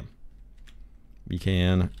 Bam. We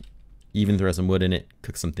can even throw some wood in it,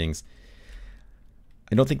 cook some things.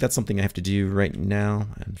 I don't think that's something I have to do right now.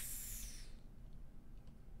 And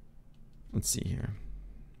let's see here.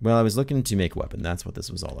 Well, I was looking to make a weapon. That's what this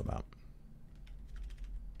was all about.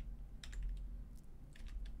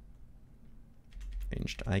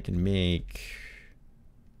 Ranged. I can make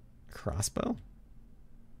a crossbow,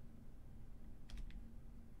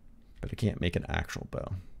 but I can't make an actual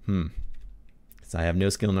bow. Because I have no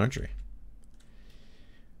skill in archery.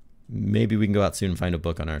 Maybe we can go out soon and find a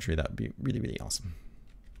book on archery. That would be really, really awesome.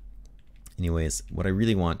 Anyways, what I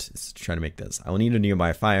really want is to try to make this. I will need a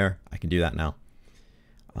nearby fire. I can do that now.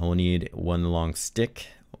 I will need one long stick.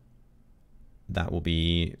 That will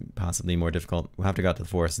be possibly more difficult. We'll have to go out to the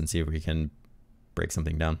forest and see if we can break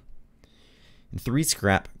something down. And 3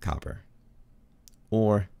 scrap copper.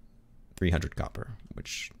 Or 300 copper,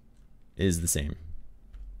 which is the same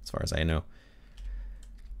as far as I know.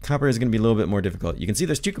 Copper is going to be a little bit more difficult. You can see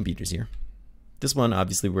there's 2 computers here. This one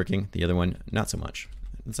obviously working, the other one not so much.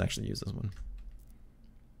 Let's actually use this one.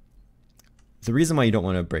 The reason why you don't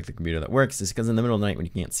want to break the computer that works is because in the middle of the night when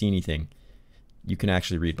you can't see anything, you can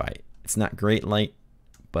actually read by it. It's not great light,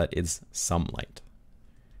 but it's some light.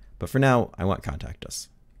 But for now, I want contact us.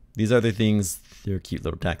 These other things, they're cute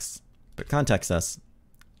little texts. But contact us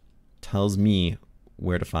tells me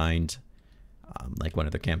where to find like one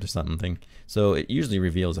of their camps or something. So it usually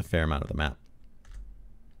reveals a fair amount of the map.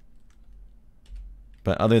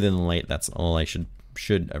 But other than the light, that's all I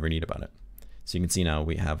should ever need about it. So you can see now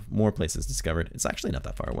we have more places discovered. It's actually not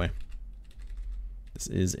that far away. This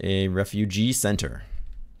is a refugee center.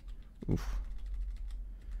 Oof.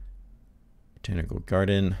 Botanical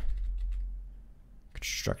garden.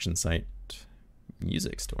 Construction site.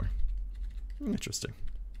 Music store. Interesting.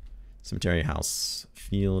 Cemetery, house,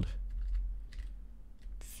 field.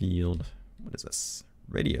 Field. What is this?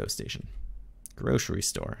 Radio station. Grocery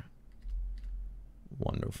store.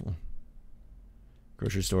 Wonderful.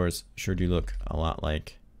 Grocery stores sure do look a lot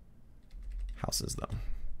like houses, though.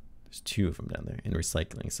 There's 2 of them down there. In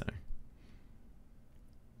recycling center.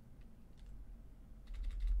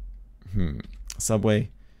 Subway.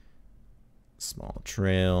 Small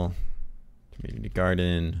trail. Community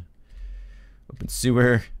garden. Open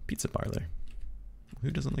sewer. Pizza parlor. Who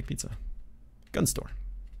doesn't like pizza? Gun store.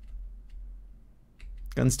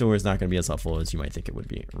 Gun store is not going to be as helpful as you might think it would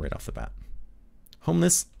be right off the bat.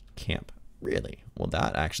 Homeless camp. Really? Well,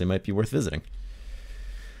 that actually might be worth visiting.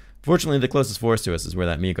 Fortunately, the closest forest to us is where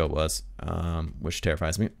that Migo was, which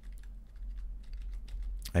terrifies me.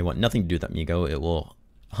 I want nothing to do with that Migo. It will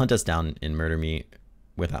hunt us down and murder me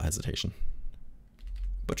without hesitation.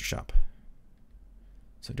 Butcher shop.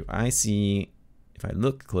 So do I see, if I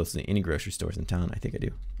look closely, any grocery stores in town? I think I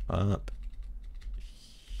do. Up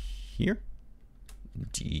here?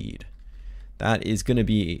 Indeed. That is going to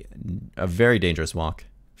be a very dangerous walk.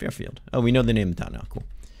 Fairfield. Oh, we know the name of the town now. Cool.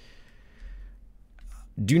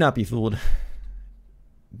 Do not be fooled.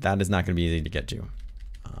 That is not going to be easy to get to.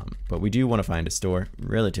 But we do want to find a store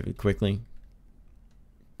relatively quickly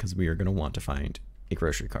because we are going to want to find a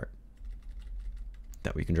grocery cart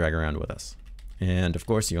that we can drag around with us. And of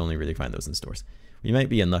course, you only really find those in stores. We might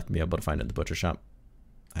be in luck to be able to find it in the butcher shop.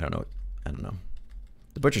 I don't know. I don't know.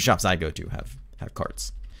 The butcher shops I go to have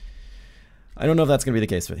carts. I don't know if that's going to be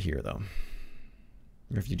the case with here, though.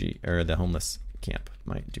 Refugee, or the homeless camp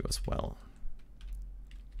might do as well.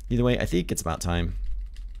 Either way, I think it's about time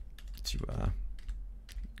to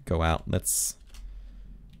go out. Let's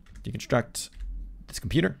deconstruct this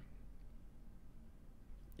computer.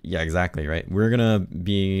 Yeah, exactly, right? We're gonna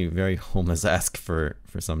be very homeless-esque for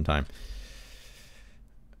some time.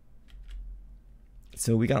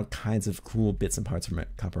 So we got all kinds of cool bits and parts from it.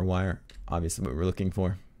 Copper wire, obviously what we're looking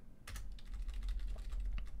for.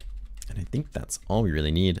 And I think that's all we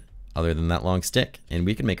really need other than that long stick. And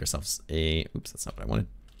we can make ourselves a, oops, that's not what I wanted.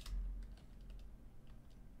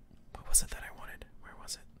 What was it that I wanted? Where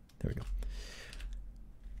was it? There we go.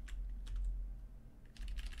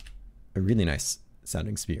 A really nice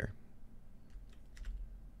sounding spear.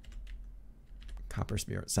 Copper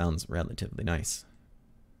spear, it sounds relatively nice.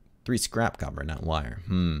 3 scrap copper, not wire.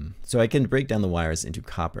 So I can break down the wires into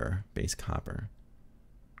copper, base copper.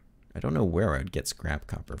 I don't know where I'd get scrap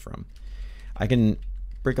copper from. I can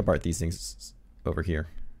break apart these things over here.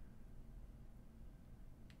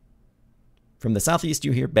 From the southeast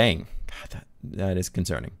you hear bang. God, that is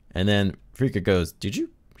concerning. And then Freaka goes, did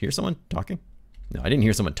you hear someone talking? No, I didn't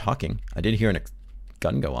hear someone talking. I did hear a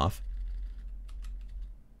gun go off.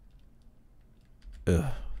 Ugh.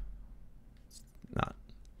 It's not.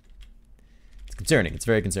 It's concerning. It's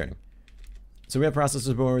very concerning. So we have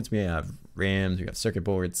processor boards, we have RAMs, we have circuit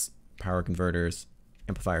boards, power converters,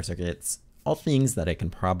 amplifier circuits, all things that I can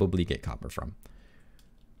probably get copper from.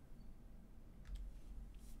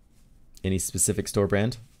 Any specific store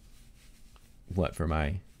brand? What, for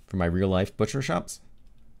my real life butcher shops?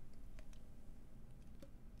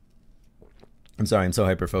 I'm sorry, I'm so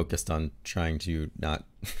hyper focused on trying to not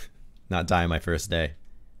die my first day.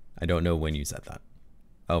 I don't know when you said that.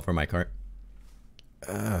 Oh, for my cart?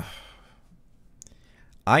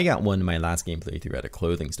 I got one in my last game playthrough at a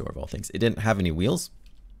clothing store of all things. It didn't have any wheels,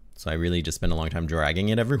 so I really just spent a long time dragging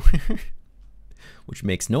it everywhere, which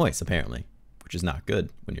makes noise apparently, which is not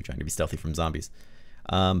good when you're trying to be stealthy from zombies.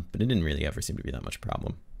 But it didn't really ever seem to be that much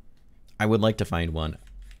problem. I would like to find one.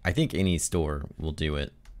 I think any store will do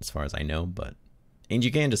it as far as I know, and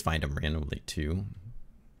you can just find them randomly too,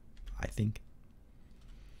 I think.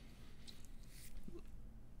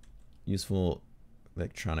 Useful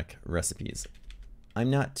electronic recipes. I'm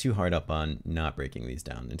not too hard up on not breaking these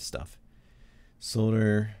down into stuff.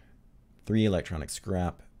 Solder, 3 electronic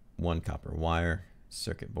scrap, 1 copper wire,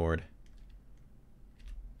 circuit board.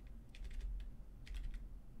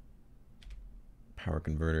 Power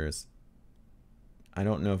converters. I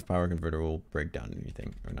don't know if power converter will break down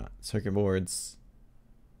anything or not. Circuit boards,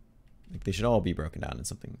 like they should all be broken down in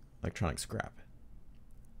something. Electronic scrap.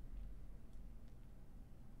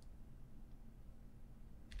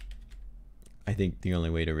 I think the only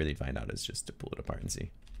way to really find out is just to pull it apart and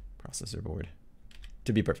see. Processor board,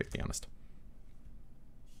 to be perfectly honest.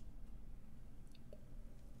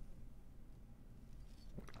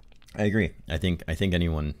 I agree. I think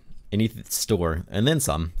anyone, any store, and then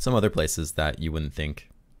some other places that you wouldn't think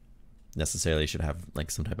necessarily should have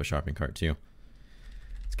like some type of shopping cart too.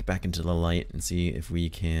 Let's get back into the light and see if we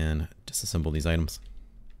can disassemble these items.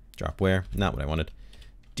 Drop where? Not what I wanted.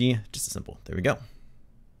 Disassemble. There we go.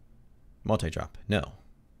 Multi-drop. No.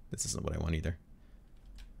 This isn't what I want either.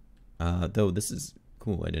 Though this is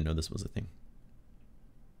cool. I didn't know this was a thing.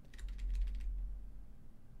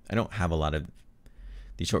 I don't have a lot of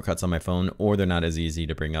these shortcuts on my phone, or they're not as easy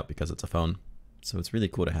to bring up because it's a phone. So it's really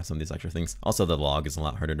cool to have some of these extra things. Also, the log is a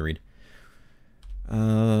lot harder to read.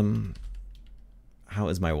 How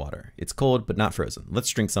is my water? It's cold, but not frozen.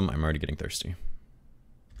 Let's drink some. I'm already getting thirsty.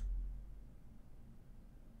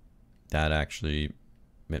 That actually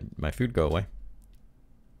made my food go away,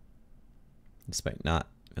 despite not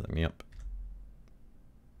filling me up.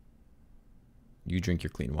 You drink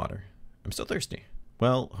your clean water. I'm still thirsty.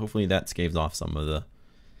 Well, hopefully that scaves off some of the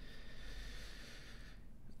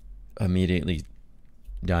immediately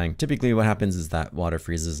dying. Typically what happens is that water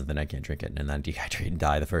freezes and then I can't drink it and then dehydrate and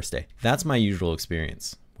die the first day. That's my usual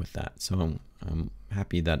experience with that. So I'm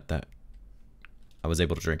happy that I was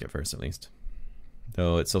able to drink it first at least.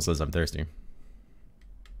 Though it still says I'm thirsty.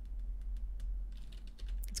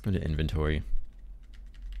 Let's go to inventory.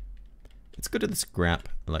 Let's go to the scrap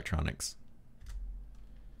electronics.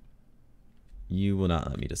 You will not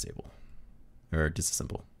let me disable or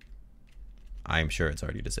disassemble. I'm sure it's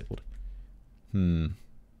already disabled. Well,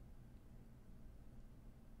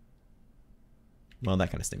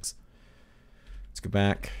 that kind of stinks. Let's go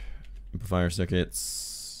back. Amplifier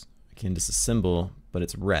circuits. I can disassemble, but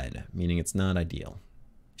it's red, meaning it's not ideal.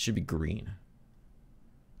 It should be green.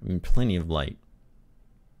 I mean, plenty of light.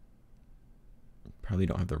 Probably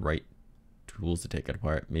don't have the right tools to take it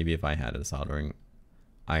apart. Maybe if I had a soldering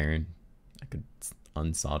iron, I could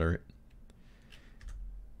unsolder it.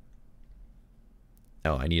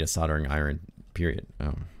 Oh, I need a soldering iron, period.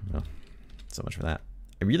 Oh, well, so much for that.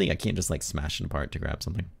 I can't just like smash it apart to grab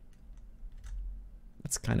something.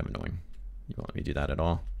 That's kind of annoying. You won't let me do that at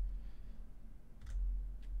all.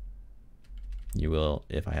 You will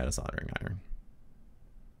if I had a soldering iron.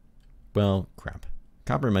 Well, crap.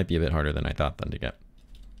 Copper might be a bit harder than I thought then to get.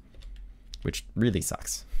 Which really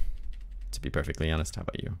sucks. To be perfectly honest, how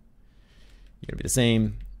about you? You're gonna be the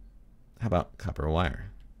same. How about copper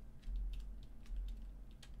wire?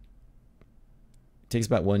 It takes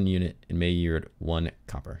about 1 unit and may yield 1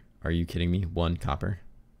 copper. Are you kidding me? 1 copper?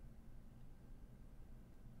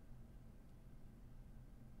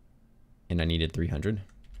 And I needed 300.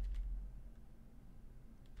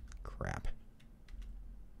 Crap.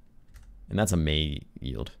 And that's a may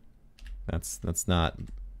yield. That's not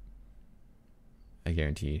a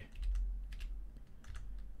guarantee.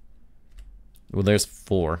 Well, there's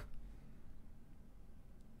 4.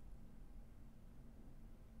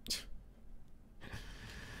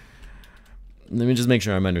 Let me just make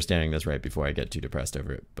sure I'm understanding this right before I get too depressed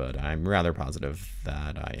over it, but I'm rather positive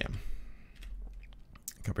that I am.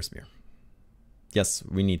 Copper spear. Yes,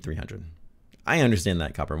 we need 300. I understand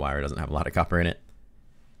that copper wire doesn't have a lot of copper in it.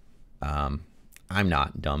 I'm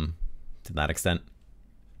not dumb to that extent,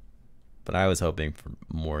 but I was hoping for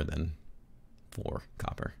more than 4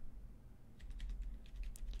 copper.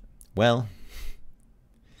 Well,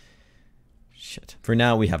 shit. For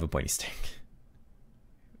now, we have a pointy stick,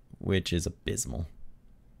 which is abysmal.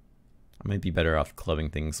 I might be better off clubbing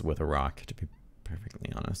things with a rock, to be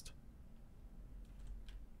perfectly honest.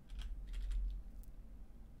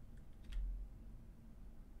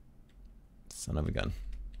 Son of a gun.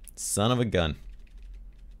 Son of a gun.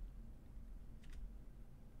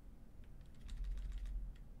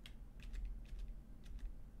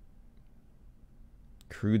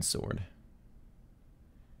 Crude sword.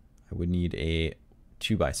 I would need a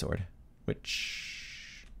 2x sword,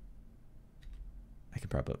 which I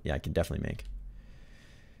could probably, yeah, I could definitely make.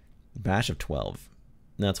 Bash of 12.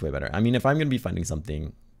 That's way better. I mean, if I'm going to be finding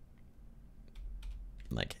something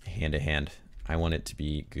like hand to hand, I want it to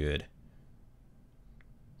be good.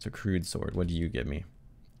 So crude sword, what do you give me?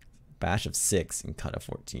 Bash of 6 and cut of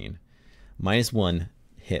 14. -1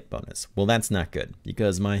 hit bonus. Well, that's not good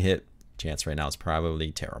because my hit chance right now is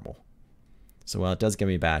probably terrible. So while it does give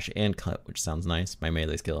me bash and cut, which sounds nice, my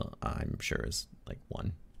melee skill I'm sure is like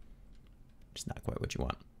 1. Which is not quite what you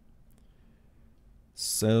want.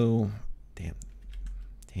 So, damn.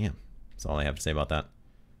 That's all I have to say about that.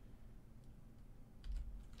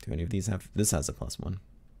 Do any of these have, this has a +1.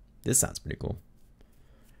 This sounds pretty cool.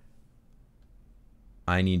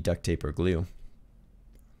 I need duct tape or glue.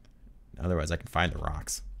 Otherwise I can find the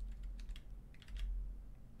rocks.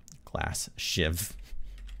 Glass shiv.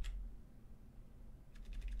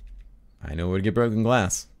 I know where to get broken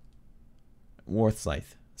glass. Warth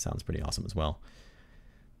scythe sounds pretty awesome as well.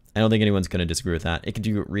 I don't think anyone's going to disagree with that. It can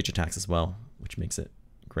do reach attacks as well, which makes it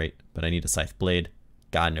great. But I need a scythe blade.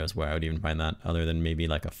 God knows where I would even find that other than maybe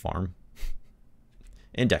like a farm.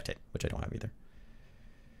 And duct tape, which I don't have either.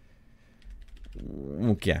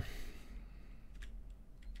 Okay.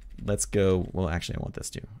 Let's go. Well, actually, I want this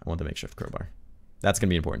too. I want the makeshift crowbar. That's going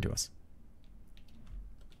to be important to us.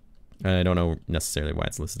 I don't know necessarily why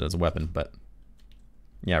it's listed as a weapon, but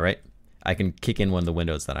yeah, right? I can kick in one of the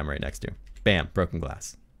windows that I'm right next to. Bam, broken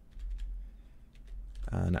glass.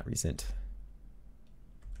 Not recent.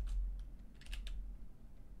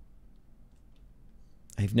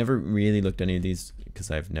 I've never really looked at any of these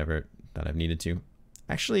because I've never thought I've needed to.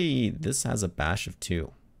 Actually, this has a bash of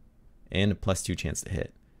 2 and a +2 chance to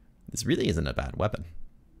hit. This really isn't a bad weapon.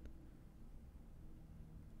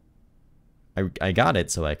 I got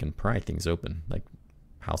it so I can pry things open, like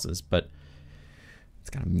houses, but it's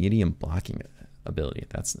got a medium blocking ability.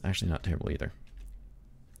 That's actually not terrible either.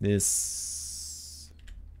 This,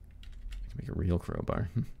 I can make a real crowbar.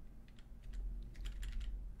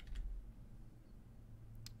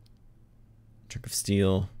 Trick of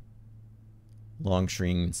steel, long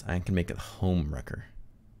strings. I can make a home wrecker,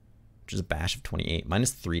 which is a bash of 28,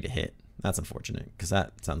 -3 to hit. That's unfortunate because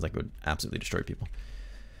that sounds like it would absolutely destroy people.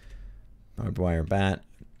 Barbed wire bat,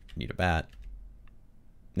 need a bat,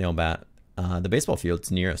 nail bat. The baseball field's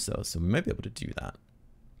near us though, so we might be able to do that.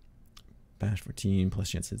 Bash 14 plus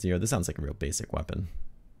chance to hit 0. This sounds like a real basic weapon.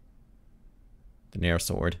 The narrow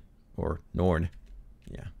sword. Or Nord.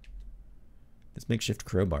 Yeah. This makeshift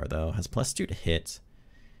crowbar, though, has +2 to hit.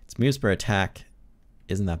 Its moves per attack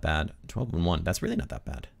isn't that bad. 12 and 1. That's really not that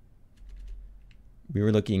bad. We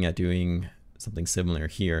were looking at doing something similar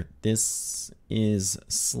here. This is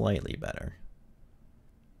slightly better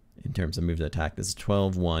in terms of move to attack. This is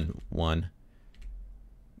 12, 1, 1.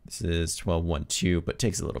 This is 12, 1, 2, but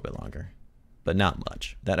takes a little bit longer. But not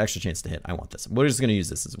much. That extra chance to hit, I want this. We're just going to use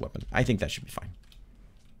this as a weapon. I think that should be fine.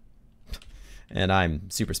 And I'm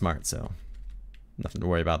super smart, so nothing to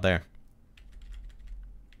worry about there.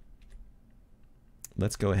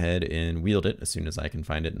 Let's go ahead and wield it as soon as I can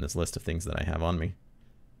find it in this list of things that I have on me.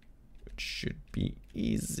 Which should be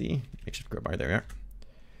easy. Makeshift crowbar, there we are.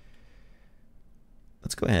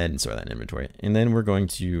 Let's go ahead and store that in inventory. And then we're going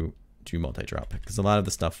to do multi-drop, because a lot of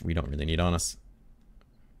the stuff we don't really need on us.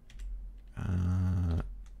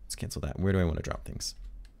 Let's cancel that. Where do I want to drop things?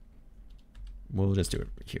 We'll just do it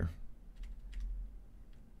here.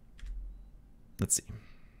 Let's see.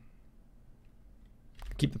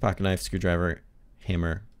 Keep the pocket knife, screwdriver,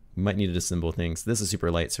 hammer. We might need to disassemble things. This is super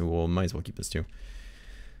light, so we'll might as well keep this too.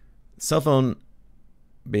 Cell phone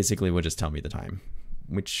basically will just tell me the time,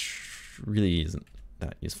 which really isn't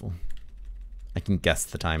that useful. I can guess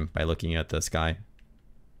the time by looking at the sky.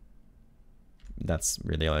 That's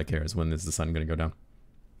really all I care, is when is the sun going to go down.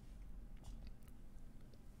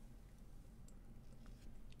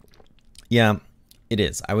 Yeah, it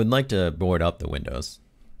is. I would like to board up the windows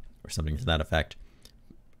or something to that effect.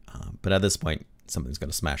 But at this point, something's going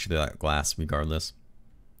to smash through that glass regardless.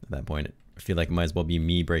 At that point, I feel like it might as well be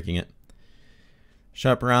me breaking it.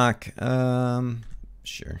 Sharp rock.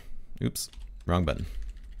 Sure. Oops. Wrong button.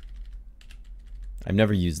 I've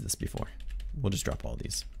never used this before. We'll just drop all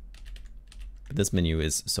these. But this menu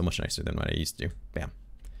is so much nicer than what I used to do. Bam.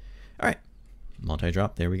 All right.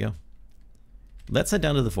 Multi-drop. There we go. Let's head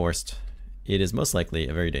down to the forest. It is most likely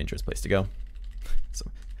a very dangerous place to go. So,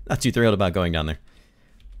 not too thrilled about going down there.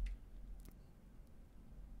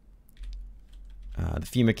 The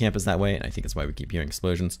FEMA camp is that way, and I think that's why we keep hearing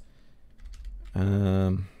explosions.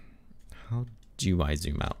 How do I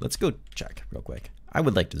zoom out? Let's go check real quick. I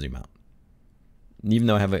would like to zoom out. Even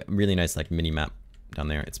though I have a really nice like mini map down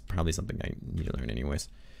there, it's probably something I need to learn anyways.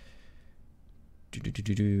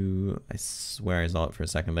 I swear I saw it for a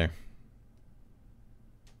second there.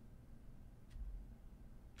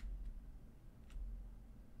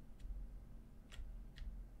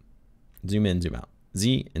 Zoom in, zoom out.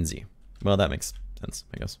 Z and Z. Well, that makes sense,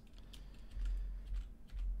 I guess.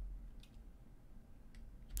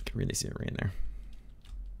 You can really see it rain there.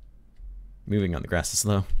 Moving on the grass is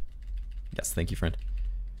slow. Yes, thank you, friend.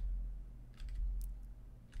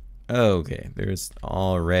 Okay, there's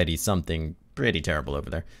already something pretty terrible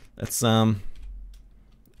over there. Let's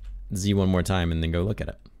Z one more time and then go look at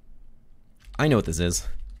it. I know what this is.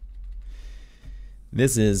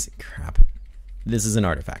 This is crap. This is an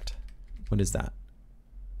artifact. What is that?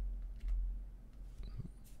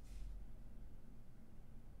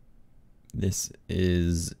 This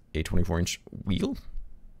is a 24-inch wheel.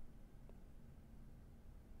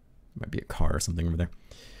 Might be a car or something over there.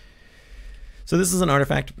 So this is an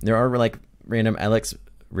artifact. There are like random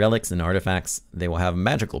relics and artifacts. They will have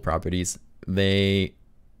magical properties. They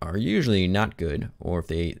are usually not good, or if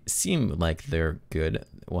they seem like they're good,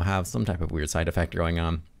 will have some type of weird side effect going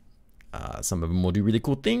on. Some of them will do really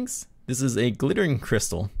cool things. This is a glittering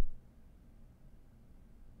crystal.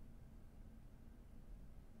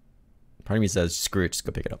 Part of me says, screw it, just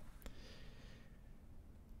go pick it up.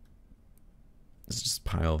 This is just a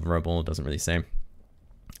pile of rubble. It doesn't really say. I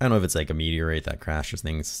don't know if it's like a meteorite that crashes,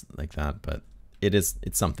 things like that, but it's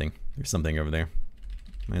something. There's something over there.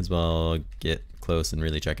 Might as well get close and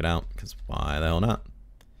really check it out, because why the hell not?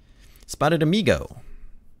 Spotted amigo.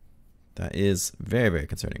 That is very, very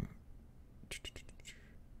concerning.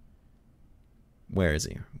 Where is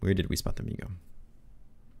he? Where did we spot the amigo?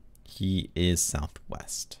 He is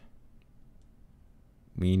southwest.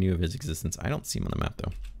 We knew of his existence. I don't see him on the map,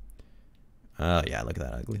 though. Oh, yeah, look at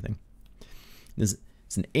that ugly thing. This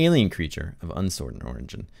is an alien creature of uncertain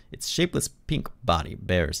origin. Its shapeless pink body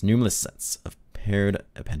bears numerous sets of paired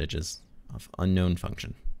appendages of unknown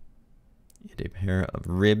function, and a pair of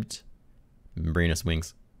ribbed, membranous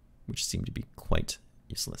wings, which seem to be quite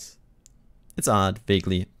useless. Its odd,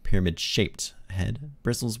 vaguely pyramid-shaped head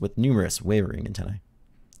bristles with numerous wavering antennae,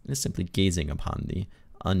 and is simply gazing upon the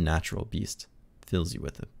unnatural beast fills you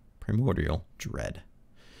with a primordial dread.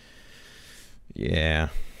 Yeah.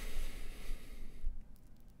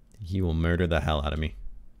 He will murder the hell out of me.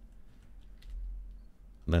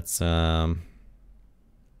 Let's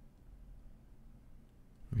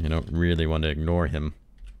I don't really want to ignore him.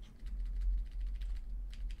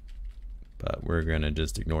 But we're going to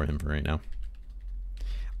just ignore him for right now.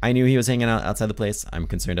 I knew he was hanging out outside the place. I'm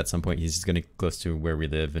concerned at some point he's just going to get close to where we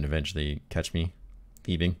live and eventually catch me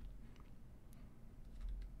leaving.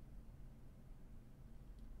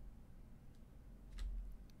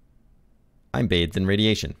 I'm bathed in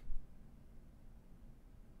radiation.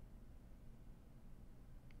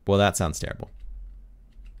 Well, that sounds terrible.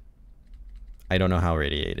 I don't know how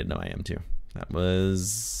radiated I am too. That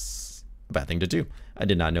was a bad thing to do. I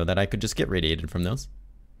did not know that I could just get radiated from those.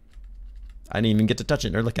 I didn't even get to touch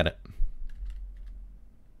it or look at it.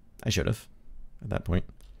 I should have at that point.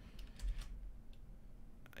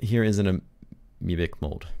 Here is an amoebic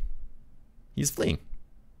mold. He's fleeing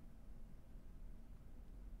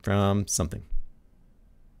from something.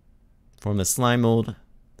 Form the slime mold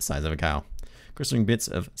the size of a cow. Crystalline bits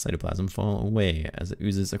of cytoplasm fall away as it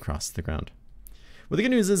oozes across the ground. Well, the good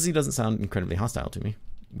news is he doesn't sound incredibly hostile to me,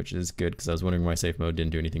 which is good because I was wondering why safe mode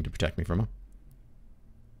didn't do anything to protect me from him.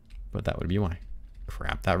 But that would be why.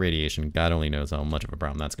 Crap, that radiation. God only knows how much of a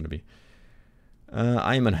problem that's going to be.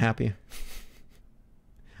 I am unhappy.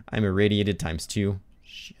 I'm irradiated times 2.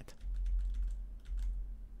 Shit.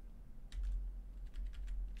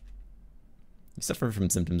 You suffer from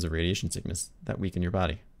symptoms of radiation sickness that weaken your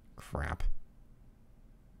body. Crap.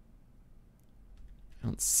 I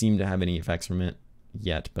don't seem to have any effects from it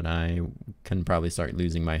yet, but I can probably start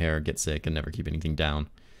losing my hair, get sick, and never keep anything down.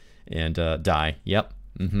 And die. Yep.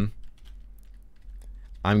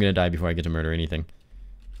 I'm gonna die before I get to murder anything.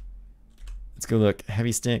 Let's go look.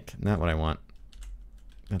 Heavy stick. Not what I want.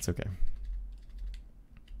 That's okay.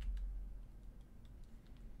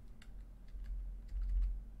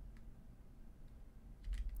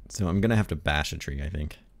 So I'm gonna have to bash a tree, I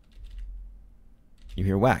think. You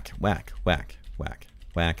hear whack, whack, whack, whack,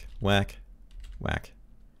 whack, whack, whack.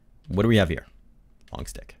 What do we have here? Long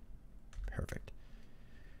stick. Perfect.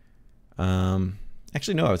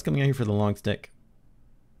 Actually, no, I was coming out here for the long stick.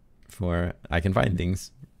 For I can find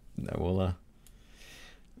things that will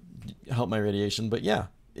help my radiation. But yeah,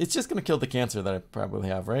 it's just gonna kill the cancer that I probably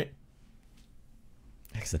have, right?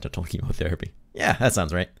 Accidental chemotherapy. Yeah, that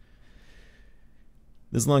sounds right.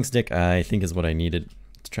 This long stick, I think, is what I needed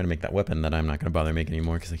to try to make that weapon that I'm not gonna bother making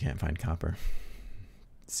anymore because I can't find copper.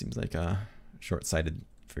 Seems like a short-sighted,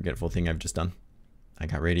 forgetful thing I've just done. I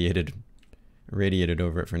got radiated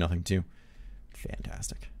over it for nothing too.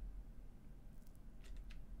 Fantastic.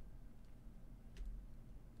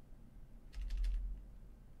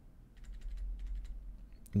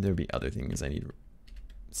 There'd be other things I need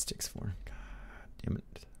sticks for. God damn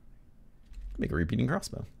it. Make a repeating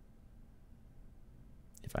crossbow.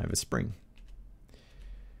 If I have a spring.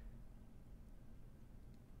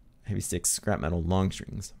 Heavy sticks, scrap metal, long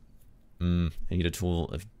strings. I need a tool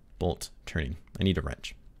of bolt turning. I need a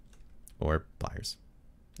wrench. Or pliers.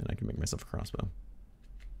 And I can make myself a crossbow.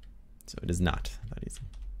 So it is not that easy.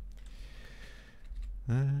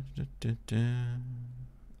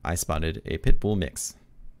 I spotted a pit bull mix.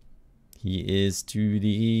 He is to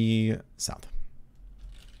the south.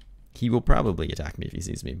 He will probably attack me if he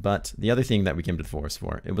sees me. But the other thing that we came to the forest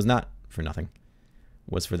for, it was not for nothing,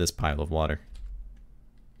 was for this pile of water.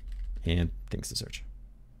 And things to search.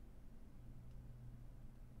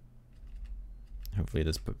 Hopefully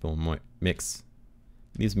this pit bull mix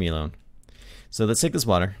leaves me alone. So let's take this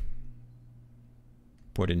water,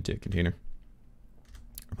 pour it into a container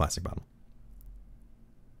or plastic bottle.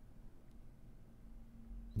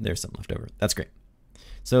 There's some left over. That's great.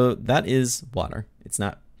 So that is water. It's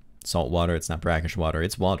not salt water. It's not brackish water.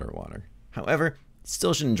 It's water. However,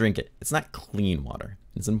 still shouldn't drink it. It's not clean water.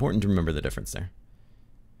 It's important to remember the difference there.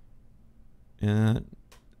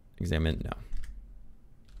 Examine. No.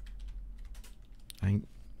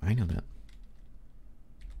 I know that.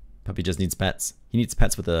 Puppy just needs pets. He needs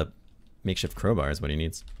pets with a makeshift crowbar is what he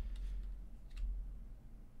needs.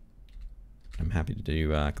 I'm happy to do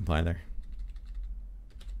comply there.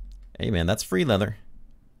 Hey man, that's free leather.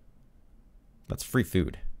 That's free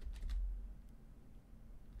food.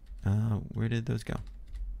 Where did those go?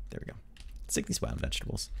 There we go. Let's take these wild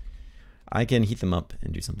vegetables. I can heat them up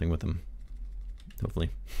and do something with them.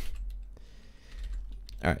 Hopefully.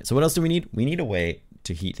 Alright, so what else do we need? We need a way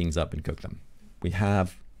to heat things up and cook them. We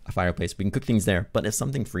have a fireplace. We can cook things there, but if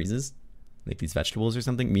something freezes, like these vegetables or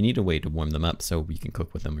something, we need a way to warm them up so we can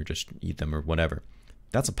cook with them or just eat them or whatever.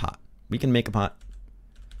 That's a pot. We can make a pot.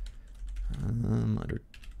 Under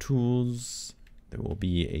tools, there will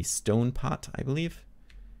be a stone pot, I believe.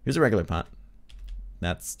 Here's a regular pot.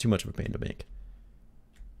 That's too much of a pain to make.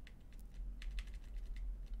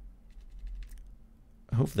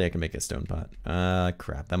 hopefully I can make a stone pot.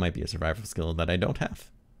 Crap, that might be a survival skill that I don't have.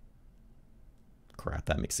 Crap,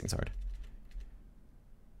 that makes things hard.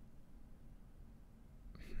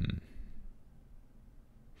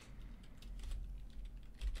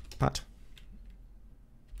 Pot.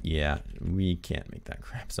 Yeah, we can't make that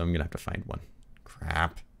crap, so I'm gonna have to find one.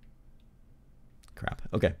 Crap. Crap.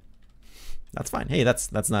 Okay. That's fine. Hey,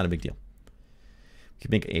 that's not a big deal. We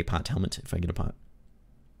could make a pot helmet if I get a pot.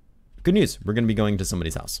 Good news, we're gonna be going to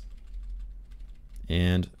somebody's house.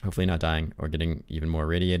 And hopefully not dying or getting even more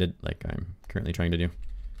irradiated like I'm currently trying to do.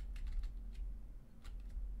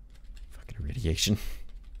 Fucking irradiation.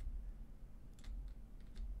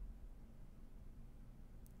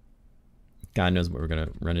 God knows what we're gonna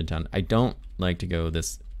run into town. I don't like to go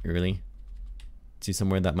this early to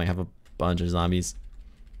somewhere that might have a bunch of zombies.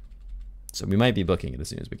 So we might be booking it as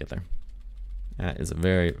soon as we get there. That is a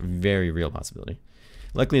very, very real possibility.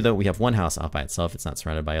 Luckily though, we have one house out by itself. It's not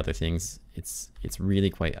surrounded by other things. It's really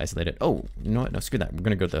quite isolated. Oh, you know what? No, screw that. We're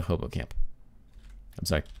gonna go to the hobo camp. I'm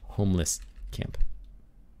sorry, homeless camp.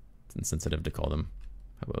 It's insensitive to call them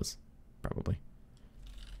hobos, probably.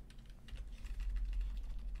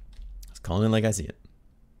 Calling it like I see it.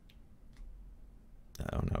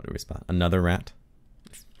 I don't know how to respond. Another rat?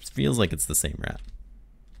 It feels like it's the same rat.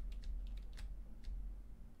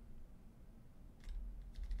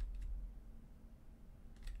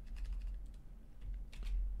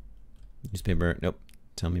 Newspaper. Nope.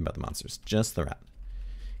 Tell me about the monsters. Just the rat.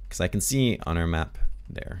 Because I can see on our map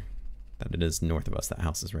there that it is north of us. That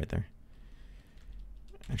house is right there.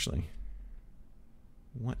 Actually,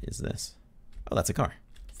 what is this? Oh, that's a car.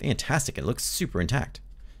 Fantastic. It looks super intact.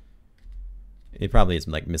 It probably is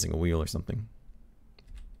like missing a wheel or something.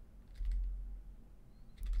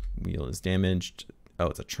 Wheel is damaged. Oh,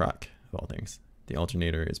 it's a truck of all things. The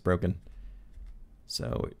alternator is broken.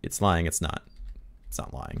 So it's lying. It's not. It's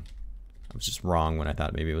not lying. I was just wrong when I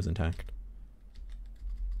thought maybe it was intact.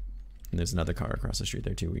 And there's another car across the street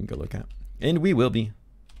there too we can go look at. And we will be.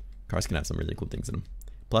 Cars can have some really cool things in them.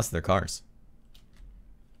 Plus they're cars.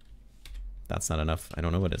 That's not enough. I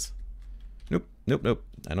don't know what is. Nope, nope, nope.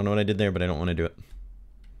 I don't know what I did there, but I don't want to do it.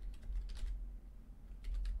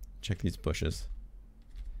 Check these bushes.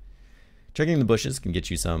 Checking the bushes can get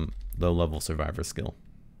you some low-level survivor skill,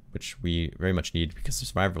 which we very much need because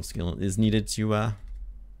survival skill is needed to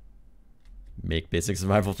make basic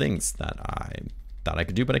survival things that I thought I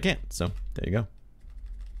could do, but I can't. So there you go.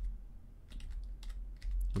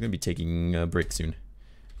 We're going to be taking a break soon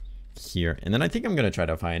here. And then I think I'm going to try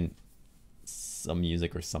to find some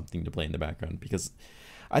music or something to play in the background because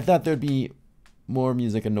I thought there'd be more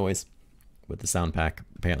music and noise with the sound pack.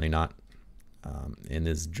 Apparently not. And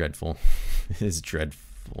is dreadful. It is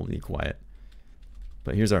dreadfully quiet.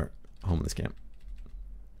 But here's our homeless camp.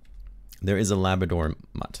 There is a Labrador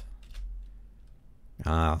mutt.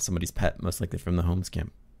 Ah, somebody's pet, most likely from the homeless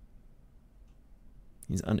camp.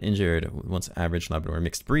 He's uninjured, once average Labrador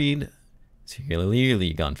mixed breed. He's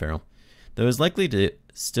clearly gone feral. Though is likely to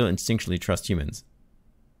still instinctually trust humans.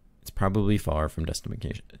 It's probably far from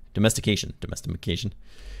domestication.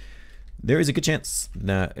 There is a good chance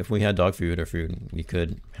that if we had dog food or food, we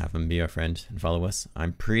could have him be our friend and follow us.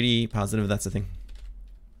 I'm pretty positive that's a thing.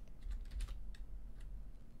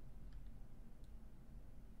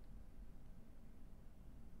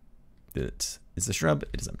 It is a shrub.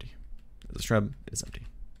 It is empty. It is a shrub. It is empty.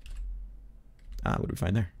 Ah, what do we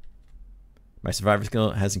find there? My survivor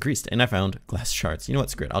skill has increased, and I found glass shards. You know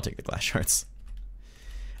what? Screw it. I'll take the glass shards.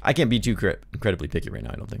 I can't be too incredibly picky right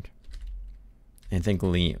now, I don't think. And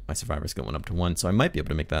thankfully, my survivor skill went up to 1, so I might be able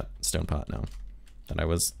to make that stone pot now that I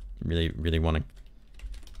was really, really wanting.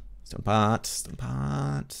 Stone pot,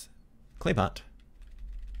 clay pot.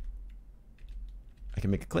 I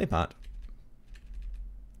can make a clay pot.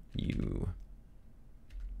 You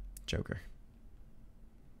joker.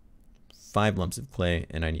 5 lumps of clay,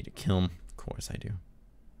 and I need a kiln. Of course I do.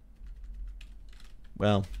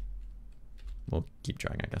 Well, we'll keep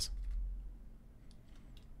trying, I guess.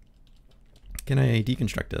 Can I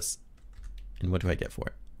deconstruct this? And what do I get for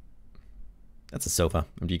it? That's a sofa.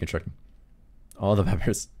 I'm deconstructing. All the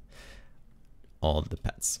peppers. All the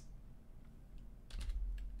pets.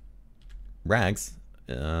 Rags.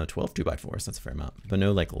 12 2x4s. That's a fair amount. But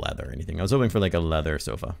no like leather or anything. I was hoping for like a leather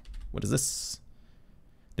sofa. What is this?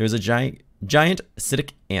 There's a giant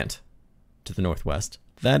acidic ant to the northwest.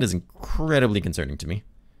 That is incredibly concerning to me.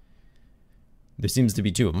 There seems to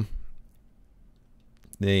be 2 of them.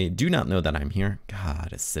 They do not know that I'm here. God,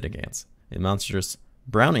 acidic ants. A monstrous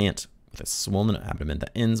brown ant with a swollen abdomen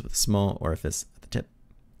that ends with a small orifice at the tip.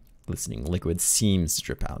 Glistening liquid seems to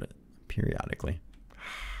drip out it periodically.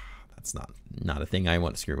 That's not a thing I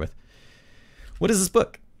want to screw with. What is this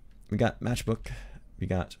book? We got matchbook. We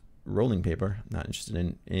got rolling paper, not interested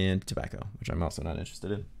in, and tobacco, which I'm also not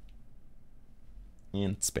interested in.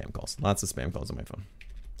 And spam calls. Lots of spam calls on my phone.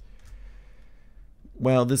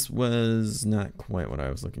 Well, this was not quite what I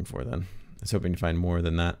was looking for then. I was hoping to find more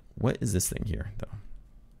than that. What is this thing here, though?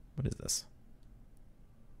 What is this?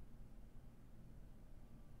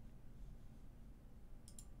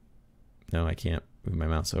 No, I can't move my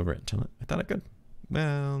mouse over it until I thought I could.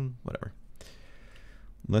 Well, whatever.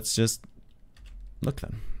 Let's just look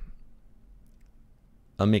then.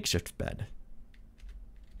 A makeshift bed.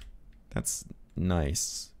 That's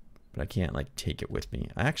nice, but I can't like take it with me.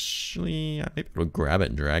 I maybe will grab it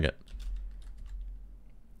and drag it.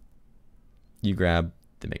 You grab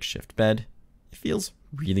the makeshift bed. It feels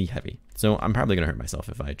really heavy. So I'm probably gonna hurt myself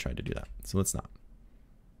if I try to do that. So let's not.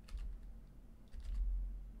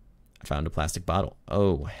 I found a plastic bottle.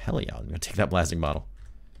 Oh, hell yeah, I'm gonna take that plastic bottle.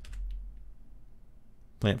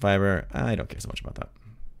 Plant fiber, I don't care so much about that.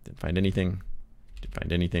 Didn't find anything. Didn't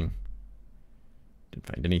find anything. Didn't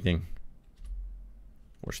find anything.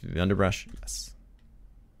 Wash through the underbrush, yes.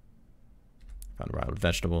 Found wild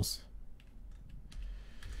vegetables.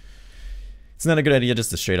 It's not a good idea just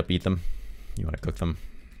to straight up eat them. You want to cook them.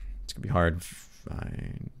 It's gonna be hard if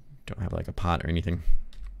I don't have like a pot or anything.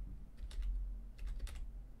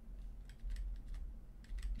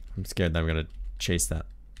 I'm scared that I'm gonna chase that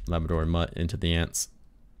Labrador mutt into the ants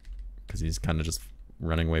because he's kind of just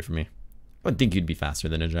running away from me. I would think you'd be faster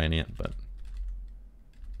than a giant ant, but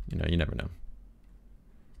you know, you never know.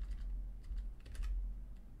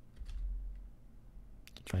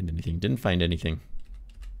 Didn't find anything. Didn't find anything.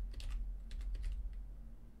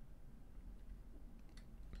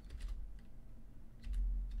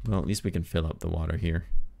 Well, at least we can fill up the water here.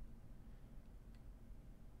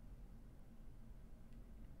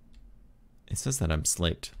 It says that I'm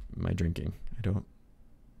slaked my drinking. I don't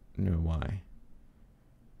know why.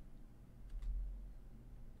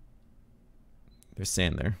 There's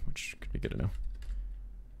sand there, which could be good to know.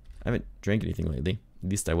 I haven't drank anything lately. At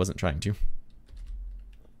least I wasn't trying to.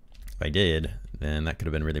 If I did, then that could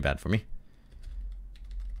have been really bad for me.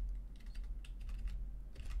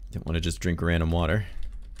 Don't want to just drink random water.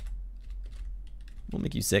 Will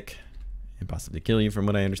make you sick and possibly kill you from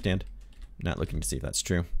what I understand. I'm not looking to see if that's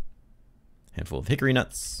true. Handful of hickory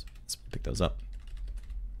nuts. Let's pick those up.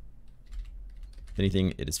 If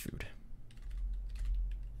anything, it is food.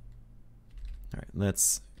 Alright,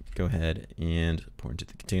 let's go ahead and pour into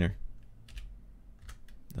the container.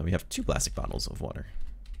 Now we have 2 plastic bottles of water.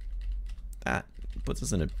 That puts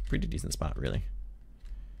us in a pretty decent spot, really.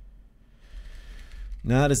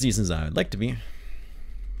 Not as decent as I would like to be.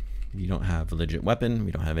 We don't have a legit weapon.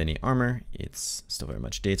 We don't have any armor. It's still very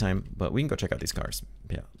much daytime, but we can go check out these cars.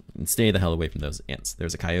 Yeah, and stay the hell away from those ants.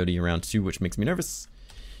 There's a coyote around too, which makes me nervous.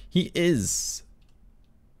 He is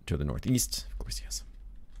to the northeast. Of course he is.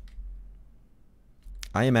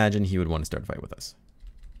 I imagine he would want to start a fight with us.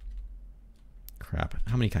 Crap.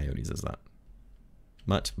 How many coyotes is that?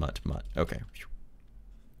 Mutt, mutt, mutt. Okay.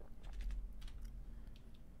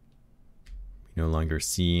 We no longer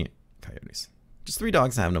see coyotes. Just 3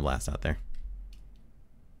 dogs having a blast out there.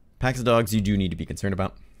 Packs of dogs you do need to be concerned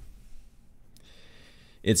about.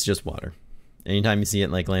 It's just water. Anytime you see it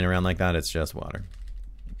like laying around like that, it's just water.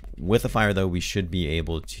 With a fire though, we should be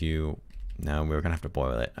able to... No, we're gonna have to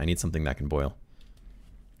boil it. I need something that can boil.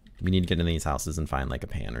 We need to get in these houses and find like a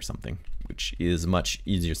pan or something, which is much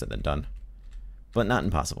easier said than done. But not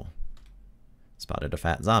impossible. Spotted a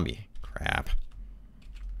fat zombie. Crap.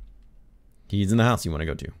 He's in the house you want to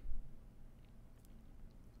go to.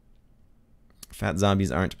 Fat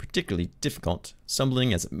zombies aren't particularly difficult.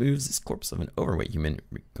 Stumbling as it moves, this corpse of an overweight human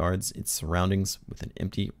regards its surroundings with an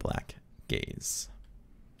empty black gaze.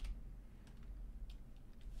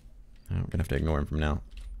 I'm gonna have to ignore him from now.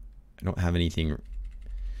 I don't have anything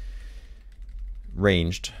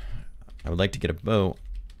ranged. I would like to get a bow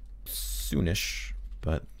soonish,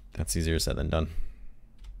 but that's easier said than done.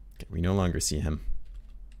 Okay, we no longer see him.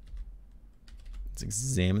 Let's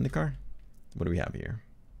examine the car. What do we have here?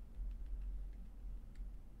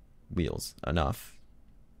 Wheels, enough.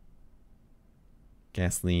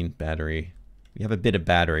 Gasoline, battery. We have a bit of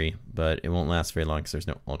battery, but it won't last very long because there's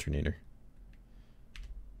no alternator.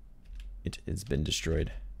 It has been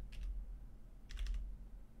destroyed.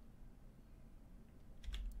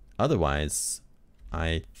 Otherwise,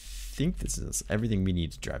 I think this is everything we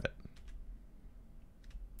need to drive it.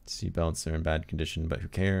 Seatbelts are in bad condition, but who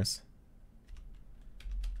cares?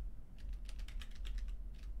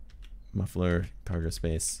 Muffler, cargo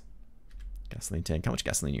space, gasoline tank. How much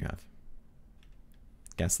gasoline do you have?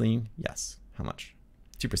 Gasoline? Yes. How much?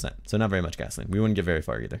 2%. So not very much gasoline. We wouldn't get very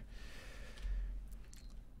far either.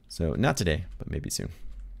 So not today, but maybe soon.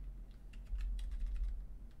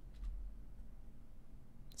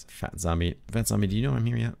 It's a fat zombie. Fat zombie, do you know I'm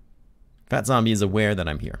here yet? Fat zombie is aware that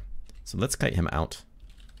I'm here. So let's kite him out.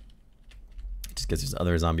 Just because there's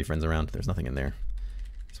other zombie friends around. There's nothing in there.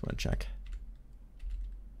 Just want to check.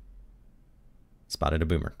 Spotted a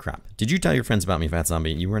boomer. Crap. Did you tell your friends about me, fat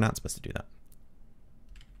zombie? You were not supposed to do that.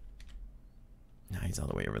 Now he's all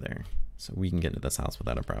the way over there. So we can get into this house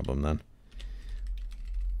without a problem then.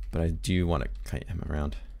 But I do want to kite him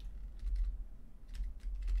around.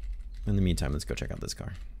 In the meantime, let's go check out this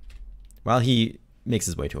car. While he makes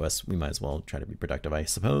his way to us, we might as well try to be productive, I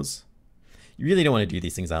suppose. You really don't want to do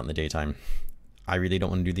these things out in the daytime. I really don't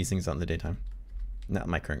want to do these things out in the daytime. Not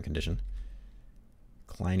in my current condition.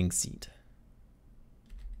 Reclining seat.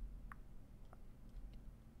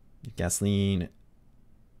 Gasoline.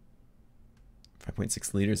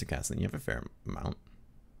 5.6 liters of gasoline. You have a fair amount.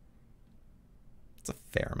 It's a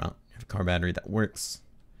fair amount. You have a car battery that works.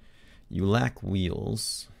 You lack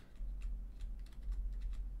wheels.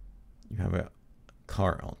 You have a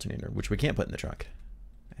car alternator, which we can't put in the truck.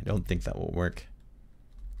 I don't think that will work.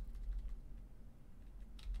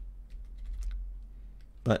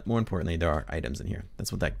 But more importantly, there are items in here.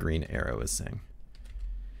 That's what that green arrow is saying.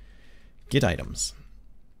 Get items.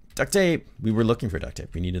 Duct tape! We were looking for duct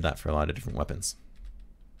tape. We needed that for a lot of different weapons.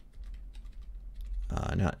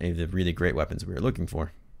 Not any of the really great weapons we were looking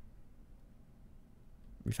for.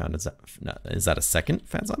 We found, is that a second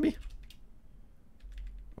fat zombie?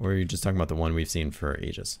 Or are you just talking about the one we've seen for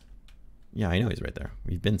ages? Yeah, I know he's right there.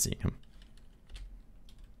 We've been seeing him.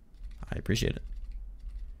 I appreciate it.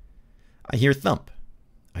 I hear thump.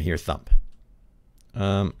 I hear thump.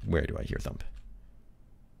 Where do I hear thump?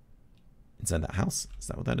 Inside that house? Is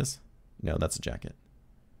that what that is? No, that's a jacket.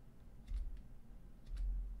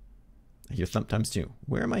 I hear thump times 2.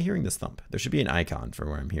 Where am I hearing this thump? There should be an icon for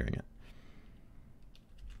where I'm hearing it.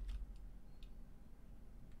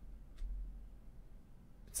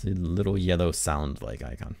 It's a little yellow sound-like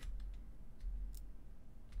icon.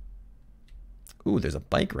 Ooh, there's a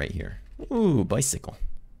bike right here. Ooh, bicycle.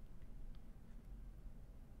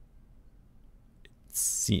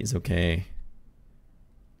 Seat is okay.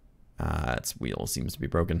 Its wheel seems to be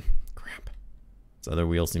broken. Crap. Its other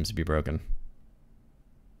wheel seems to be broken.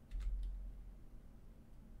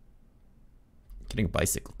 Getting a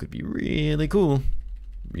bicycle could be really cool.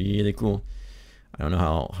 Really cool. I don't know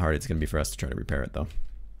how hard it's going to be for us to try to repair it, though.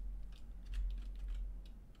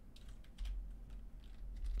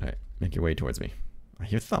 Alright, make your way towards me. I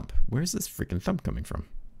hear thump. Where's this freaking thump coming from?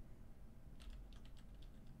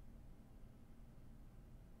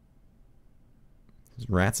 There's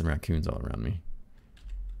rats and raccoons all around me.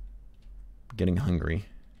 I'm getting hungry.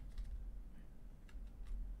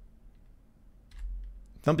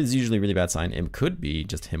 Thump is usually a really bad sign. It could be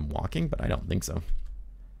just him walking, but I don't think so.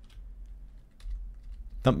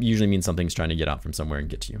 Thump usually means something's trying to get out from somewhere and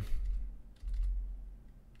get to you.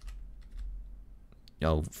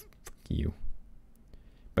 Oh, fuck you.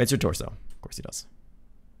 Bites your torso. Of course he does.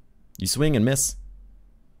 You swing and miss.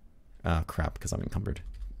 Ah, crap, because I'm encumbered.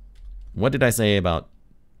 What did I say about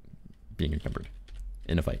being encumbered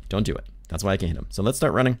in a fight? Don't do it. That's why I can't hit him. So let's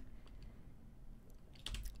start running.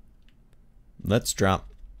 Let's drop.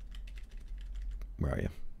 Where are you?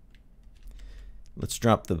 Let's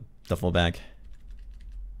drop the duffel bag.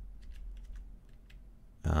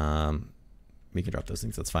 We can drop those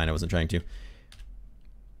things. That's fine. I wasn't trying to.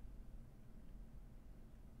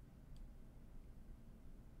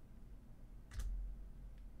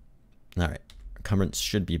 All right. Encumbrance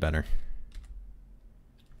should be better.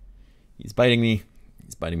 He's biting me.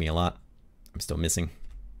 He's biting me a lot. I'm still missing.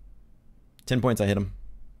 10 points. I hit him.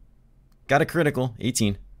 Got a critical.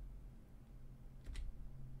 18.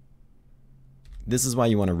 This is why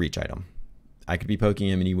you want to reach item. I could be poking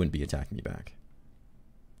him and he wouldn't be attacking me back.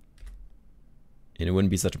 And it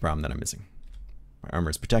wouldn't be such a problem that I'm missing. My armor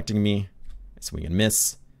is protecting me. I swing and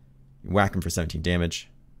miss. You whack him for 17 damage.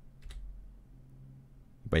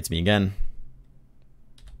 He bites me again.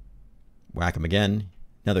 Whack him again.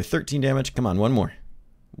 Another 13 damage. Come on, one more.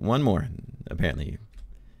 One more. Apparently.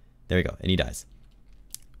 There we go. And he dies.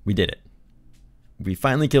 We did it. We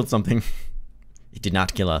finally killed something. It did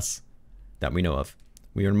not kill us. That we know of.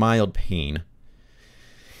 We are in mild pain.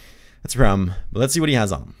 That's a problem. But let's see what he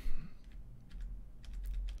has on him.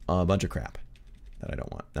 A bunch of crap that I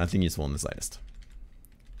don't want. Nothing useful in the slightest.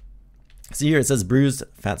 See here, it says bruised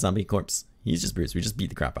fat zombie corpse. He's just bruised. We just beat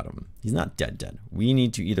the crap out of him. He's not dead. We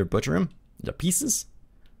need to either butcher him into pieces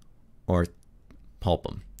or pulp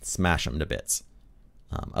him. Smash him to bits.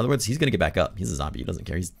 Otherwise, he's going to get back up. He's a zombie. He doesn't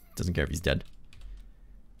care. He doesn't care if he's dead.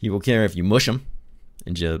 He will care if you mush him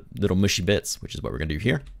into little mushy bits, which is what we're going to do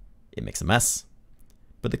here. It makes a mess,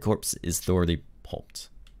 but the corpse is thoroughly pulped.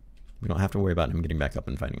 We don't have to worry about him getting back up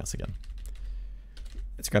and fighting us again.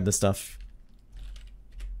 Let's grab this stuff.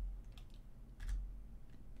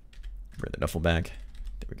 Grab the duffel bag.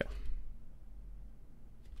 There we go.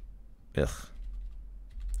 Ugh.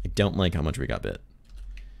 I don't like how much we got bit.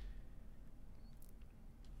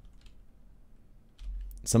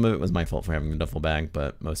 Some of it was my fault for having the duffel bag,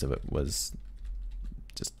 but most of it was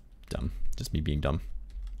just dumb. Just me being dumb.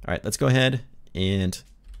 All right, let's go ahead and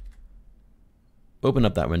open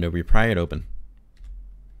up that window. We pry it open.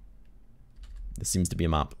 This seems to be a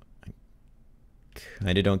mop. I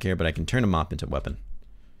kinda don't care, but I can turn a mop into a weapon.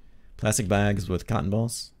 Plastic bags with cotton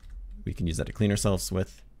balls. We can use that to clean ourselves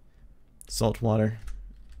with. Salt water.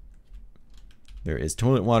 There is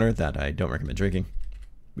toilet water that I don't recommend drinking.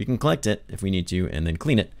 We can collect it if we need to and then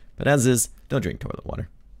clean it. But as is, don't drink toilet water.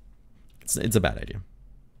 It's a bad idea.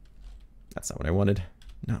 That's not what I wanted.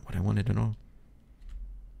 Not what I wanted at all.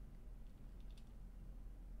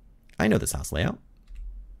 I know this house layout.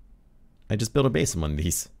 I just built a base in one of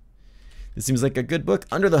these. This seems like a good book.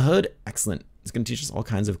 Under the Hood, excellent. It's going to teach us all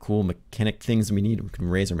kinds of cool mechanic things we need. We can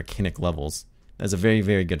raise our mechanic levels. That's a very,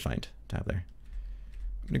 very good find to have there.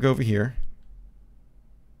 I'm going to go over here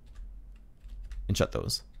and shut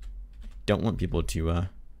those. Don't want people to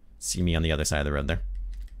see me on the other side of the road there.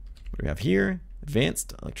 What do we have here?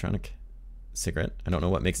 Advanced electronic cigarette. I don't know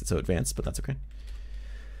what makes it so advanced, but that's okay.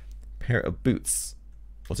 Pair of boots.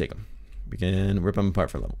 We'll take them. We can rip them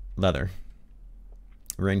apart for leather.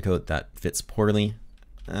 Raincoat that fits poorly.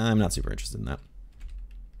 I'm not super interested in that.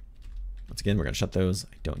 Once again, we're going to shut those.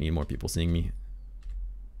 I don't need more people seeing me.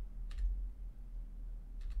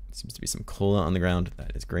 Seems to be some cola on the ground.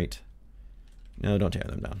 That is great. No, don't tear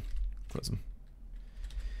them down. Close them.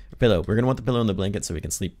 A pillow. We're going to want the pillow and the blanket so we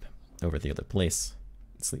can sleep over at the other place.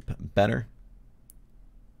 Sleep better.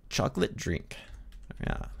 Chocolate drink.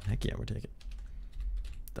 Yeah, heck yeah, we'll take it.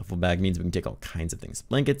 Duffel bag means we can take all kinds of things.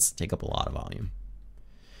 Blankets take up a lot of volume.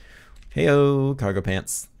 Heyo, cargo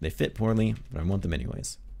pants. They fit poorly, but I want them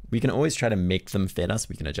anyways. We can always try to make them fit us.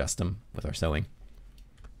 We can adjust them with our sewing.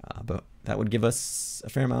 But that would give us a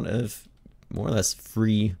fair amount of more or less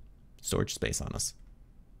free storage space on us.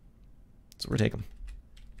 So we'll take them.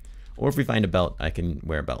 Or if we find a belt, I can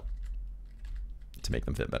wear a belt to make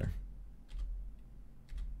them fit better.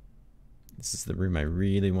 This is the room I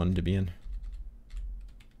really wanted to be in.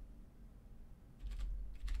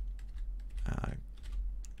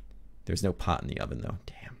 There's no pot in the oven though.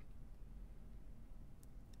 Damn.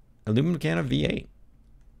 Aluminum can of V8.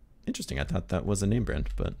 Interesting. I thought that was a name brand,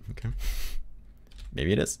 but okay.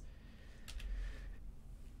 Maybe it is.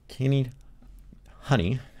 Candied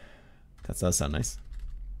honey. That does sound nice.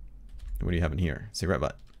 What do you have in here? Cigarette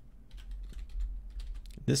butt.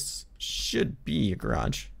 This should be a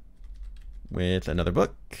garage with another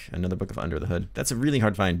book of Under the Hood. That's a really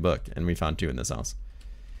hard to find book, and we found two in this house.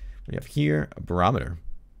 We have here a barometer.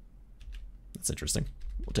 That's interesting.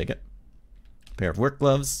 We'll take it. A pair of work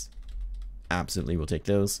gloves. Absolutely, we'll take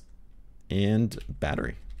those. And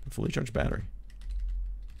battery. A fully charged battery.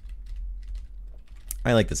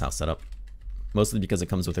 I like this house setup. Mostly because it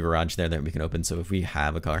comes with a garage there that we can open, so if we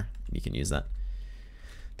have a car, we can use that.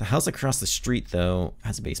 The house across the street, though,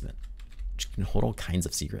 has a basement, which can hold all kinds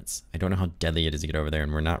of secrets. I don't know how deadly it is to get over there,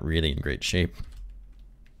 and we're not really in great shape.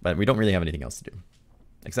 But we don't really have anything else to do,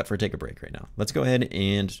 except for take a break right now. Let's go ahead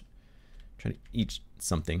and try to eat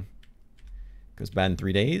something. Goes bad in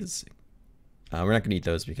 3 days. We're not going to eat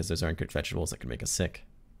those because those aren't cooked vegetables that could make us sick.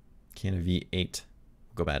 Can of V8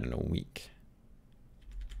 will go bad in a week.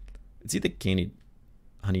 It's either candied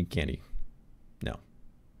honey candy. No.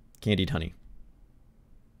 Candied honey.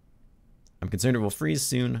 I'm concerned it will freeze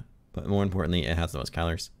soon, but more importantly, it has the most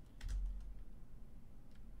calories.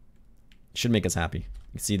 It should make us happy.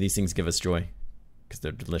 You see, these things give us joy because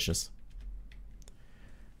they're delicious.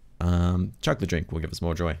 Chocolate drink will give us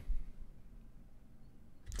more joy.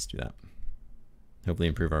 Let's do that. Hopefully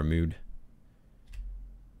improve our mood.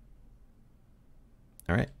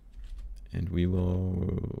 All right. And we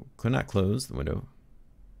will not close the window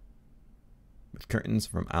with curtains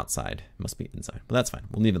from outside. It must be inside, but that's fine.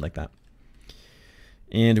 We'll leave it like that.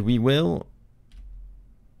 And we will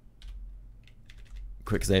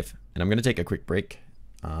quick save. And I'm going to take a quick break.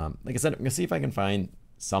 Like I said, I'm going to see if I can find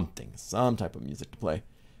something, some type of music to play.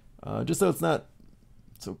 Just so it's not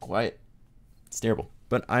so quiet. It's terrible.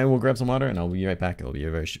 But I will grab some water and I'll be right back. It'll be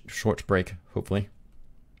a very short break, hopefully.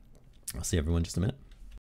 I'll see everyone in just a minute.